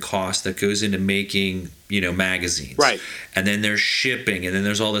manufacturing costs that goes into making, magazines. Right. And then there's shipping, and then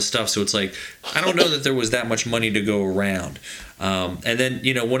there's all this stuff. So it's like, I don't know that there was that much money to go around. And then,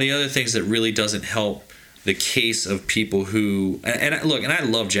 one of the other things that really doesn't help the case of people who, and I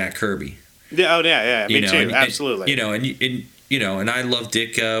love Jack Kirby. Yeah, me too, absolutely. And I love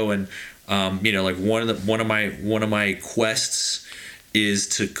Ditko, and like one of my quests is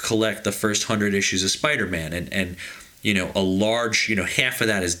to collect the first 100 issues of Spider-Man, and a large, half of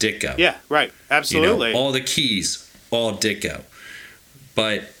that is Ditko. Yeah, right, absolutely. All the keys, all Ditko.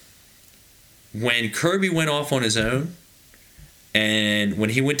 But when Kirby went off on his own, and when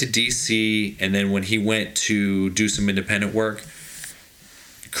he went to DC, and then when he went to do some independent work,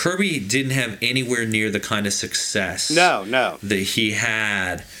 Kirby didn't have anywhere near the kind of success that he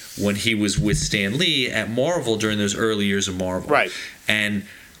had when he was with Stan Lee at Marvel during those early years of Marvel. Right. And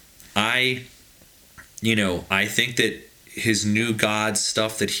I think that his New Gods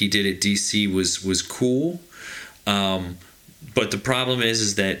stuff that he did at DC was cool. But the problem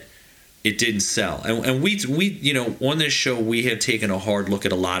is that it didn't sell. And we on this show, we have taken a hard look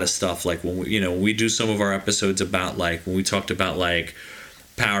at a lot of stuff. Like, when we do some of our episodes about, like, when we talked about, like,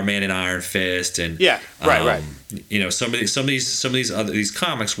 Power Man and Iron Fist, and right. Some of these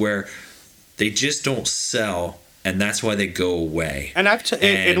comics where they just don't sell, and that's why they go away.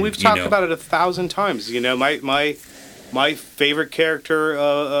 And we've talked about it 1,000 times. My favorite character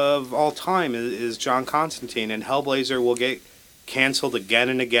of all time is John Constantine, and Hellblazer will get canceled again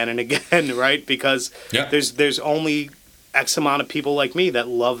and again and again, right? Because there's only X amount of people like me that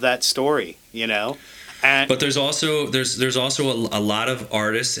love that story, And But there's also a lot of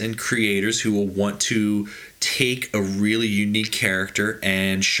artists and creators who will want to take a really unique character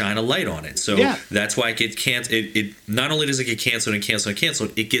and shine a light on it. So Yeah. that's why it gets canceled. It not only does it get canceled and canceled and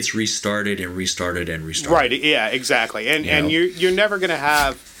canceled, it gets restarted and restarted and restarted. right, yeah, exactly. And You and know? you're never gonna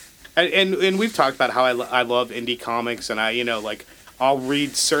have, and we've talked about how I love indie comics, and like I'll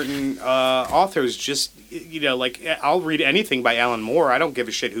read certain authors just like I'll read anything by Alan Moore. I don't give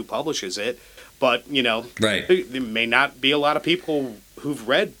a shit who publishes it, but Right. there may not be a lot of people who've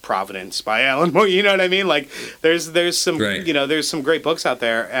read Providence by Alan Moore. You know what I mean? Like there's some Right. there's some great books out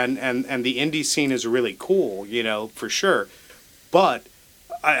there, and the indie scene is really cool, for sure. But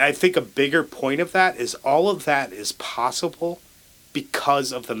I think a bigger point of that is all of that is possible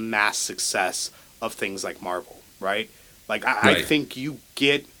because of the mass success of things like Marvel, right? Like I Right. think you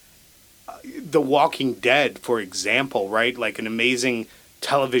get The Walking Dead, for example, right? Like an amazing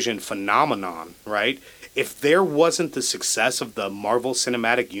television phenomenon, right? If there wasn't the success of the Marvel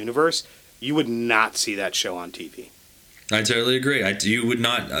Cinematic Universe, you would not see that show on TV. I totally agree. You would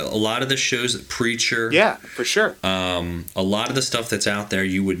not. A lot of the shows, Preacher, Yeah, for sure. a lot of the stuff that's out there,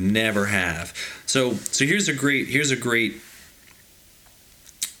 you would never have. So here's a great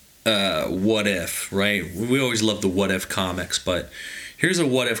what if, right? We always love the what if comics, but here's a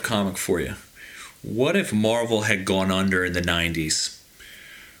what if comic for you. What if Marvel had gone under in the 90s?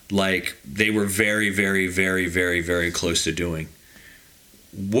 Like they were very, very, very, very, very close to doing.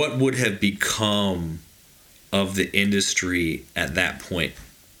 What would have become of the industry at that point?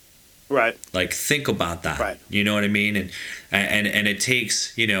 Right. Like think about that. Right. You know what I mean? And it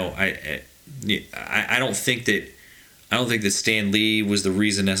takes, I don't think that Stan Lee was the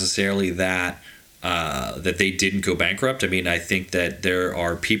reason necessarily that that they didn't go bankrupt. I mean, I think that there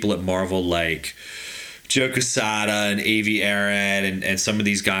are people at Marvel like Joe Quesada and Avi Arad and some of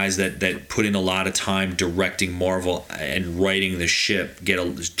these guys that put in a lot of time directing Marvel and writing the ship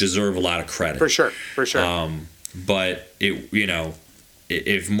deserve a lot of credit. For sure. But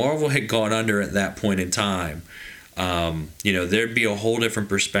if Marvel had gone under at that point in time, there'd be a whole different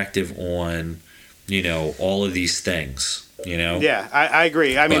perspective on, all of these things, Yeah, I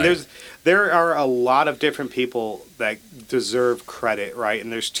agree. I mean, there are a lot of different people that deserve credit, right?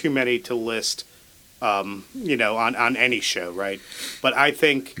 And there's too many to list, on any show, right? But I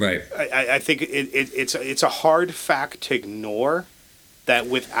think, Right. I think it's a hard fact to ignore that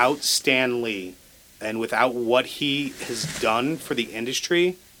without Stan Lee and without what he has done for the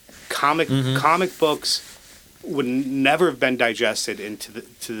industry, comic books would never have been digested into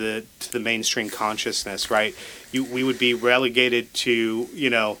the mainstream consciousness, right? We would be relegated to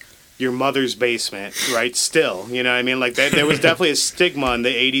your mother's basement, right? Still, you know what I mean? Like there was definitely a stigma in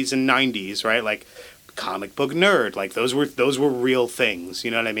the 80s and 90s, right? Like comic book nerd, like those were real things, you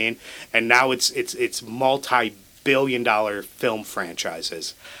know what I mean? And now it's multi-billion-dollar film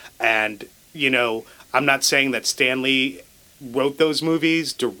franchises. And I'm not saying that Stan Lee wrote those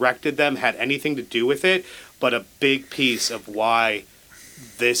movies, directed them, had anything to do with it, but a big piece of why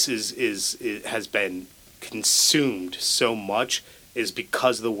this has been consumed so much is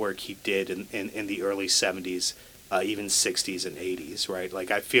because of the work he did in the early 70s, even 60s and 80s, right?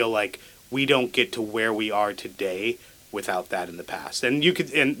 Like I feel like we don't get to where we are today without that in the past. And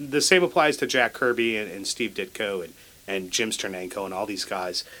and the same applies to Jack Kirby and Steve Ditko and Jim Sternenko and all these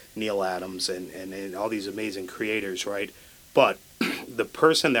guys, Neil Adams and all these amazing creators, right? But the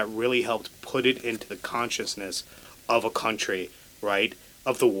person that really helped put it into the consciousness of a country, right,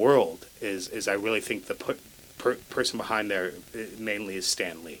 of the world, is I really think the person behind there mainly is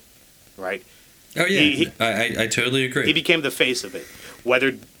Stan Lee, right? Oh yeah, I totally agree. He became the face of it.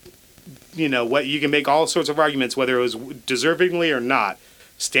 Whether what you can make all sorts of arguments whether it was deservingly or not,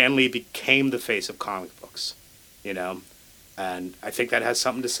 Stan Lee became the face of comic books, and I think that has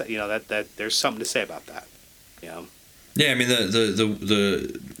something to say. That there's something to say about that, Yeah, I mean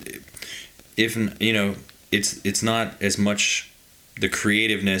it's not as much the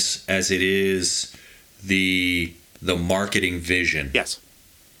creativeness as it is the marketing vision. Yes.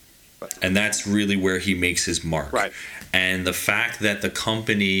 And that's really where he makes his mark. Right. And the fact that the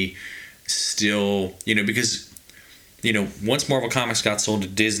company still, because once Marvel Comics got sold to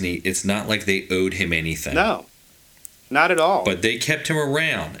Disney, it's not like they owed him anything. No. Not at all. But they kept him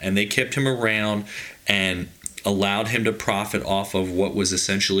around, and allowed him to profit off of what was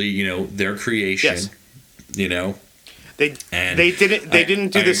essentially, their creation. Yes. They didn't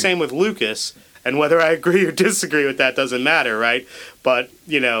do the same with Lucas, and whether I agree or disagree with that doesn't matter, right? But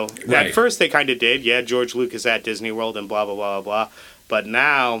Right. At first they kind of did. Yeah, George Lucas at Disney World and blah blah blah blah. But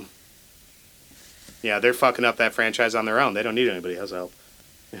now, they're fucking up that franchise on their own. They don't need anybody else's help.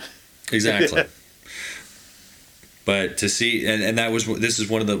 Exactly. But to see, and this is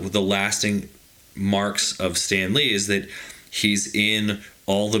one of the lasting marks of Stan Lee, is that he's in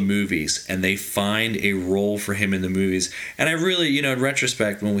all the movies and they find a role for him in the movies. And I really, you know, in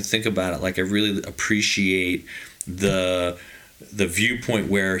retrospect, when we think about it, like, I really appreciate the viewpoint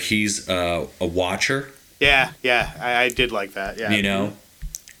where he's a watcher. Yeah, I did like that. Yeah, you know,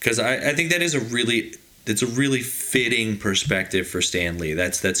 because I think that is it's a really fitting perspective for Stan Lee.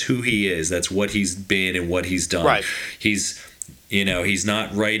 That's who he is. That's what he's been and what he's done. Right. He's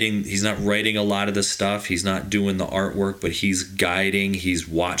not writing a lot of the stuff. He's not doing the artwork, but he's guiding, he's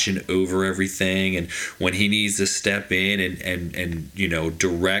watching over everything, and when he needs to step in and you know,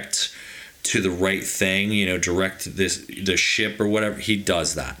 direct to the right thing, you know, direct the ship or whatever, he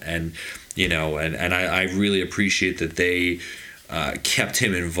does that. And you know, and I really appreciate that they kept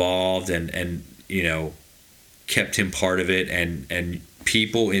him involved and you know, kept him part of it, and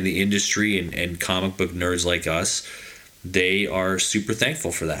people in the industry and comic book nerds like us, they are super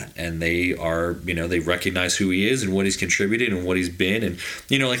thankful for that, and they are, you know, they recognize who he is and what he's contributed and what he's been. And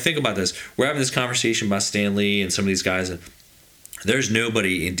you know, like, think about this, we're having this conversation about Stan Lee and some of these guys, and there's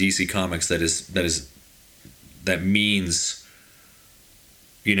nobody in DC Comics that means,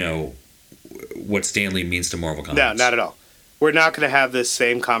 you know, what Stan Lee means to Marvel Comics. No, not at all. We're not going to have this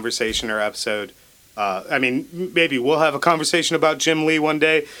same conversation or episode. I mean, maybe we'll have a conversation about Jim Lee one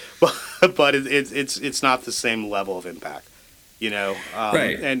day, but it's not the same level of impact, you know.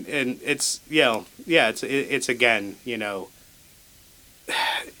 Right. And it's, you know, yeah, it's again, you know,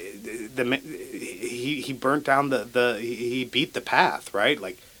 he burnt down he beat the path, right?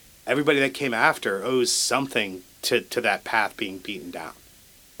 Like, everybody that came after owes something to that path being beaten down,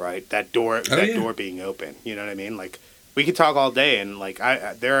 right? That door door being open. You know what I mean? Like, we could talk all day, and like,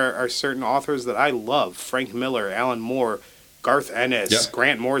 there are certain authors that I love: Frank Miller, Alan Moore, Garth Ennis,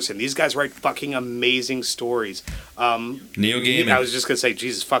 Grant Morrison. These guys write fucking amazing stories. Neil Gaiman. I was just gonna say,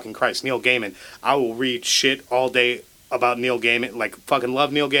 Jesus fucking Christ, Neil Gaiman. I will read shit all day about Neil Gaiman. Like, fucking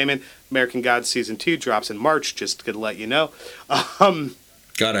love Neil Gaiman. American Gods Season 2 drops in March, just to let you know. God,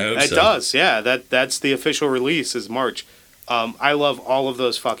 I hope so. It does, yeah. That's the official release, is March. I love all of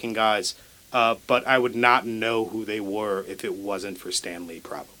those fucking guys. But I would not know who they were if it wasn't for Stan Lee,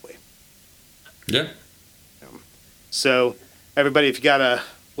 probably. Yeah. So, everybody, if you got a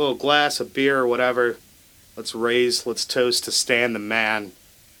little glass of beer or whatever, let's toast to Stan the Man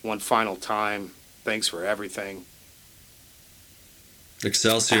one final time. Thanks for everything.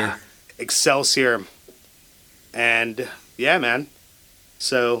 Excelsior. Excelsior. And, yeah, man.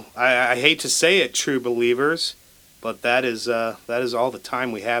 So, I hate to say it, true believers, but that is all the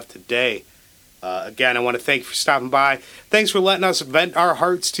time we have today. Again, I want to thank you for stopping by. Thanks for letting us vent our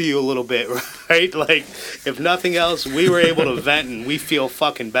hearts to you a little bit, right? Like, if nothing else, we were able to vent, and we feel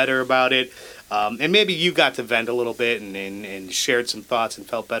fucking better about it. And maybe you got to vent a little bit and shared some thoughts and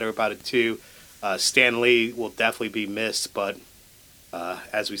felt better about it too. Stan Lee will definitely be missed, but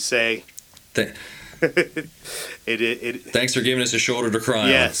as we say, thanks for giving us a shoulder to cry on.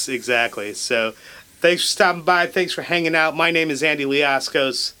 Yes, exactly. So, thanks for stopping by. Thanks for hanging out. My name is Andy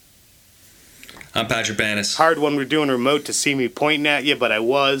Liascos. I'm Patrick Banis. Hard when we're doing remote to see me pointing at you, but I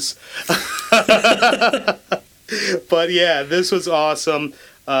was. But yeah, this was awesome.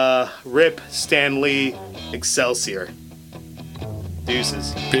 Rip Stan Lee, Excelsior.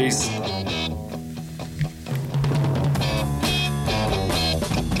 Deuces. Peace.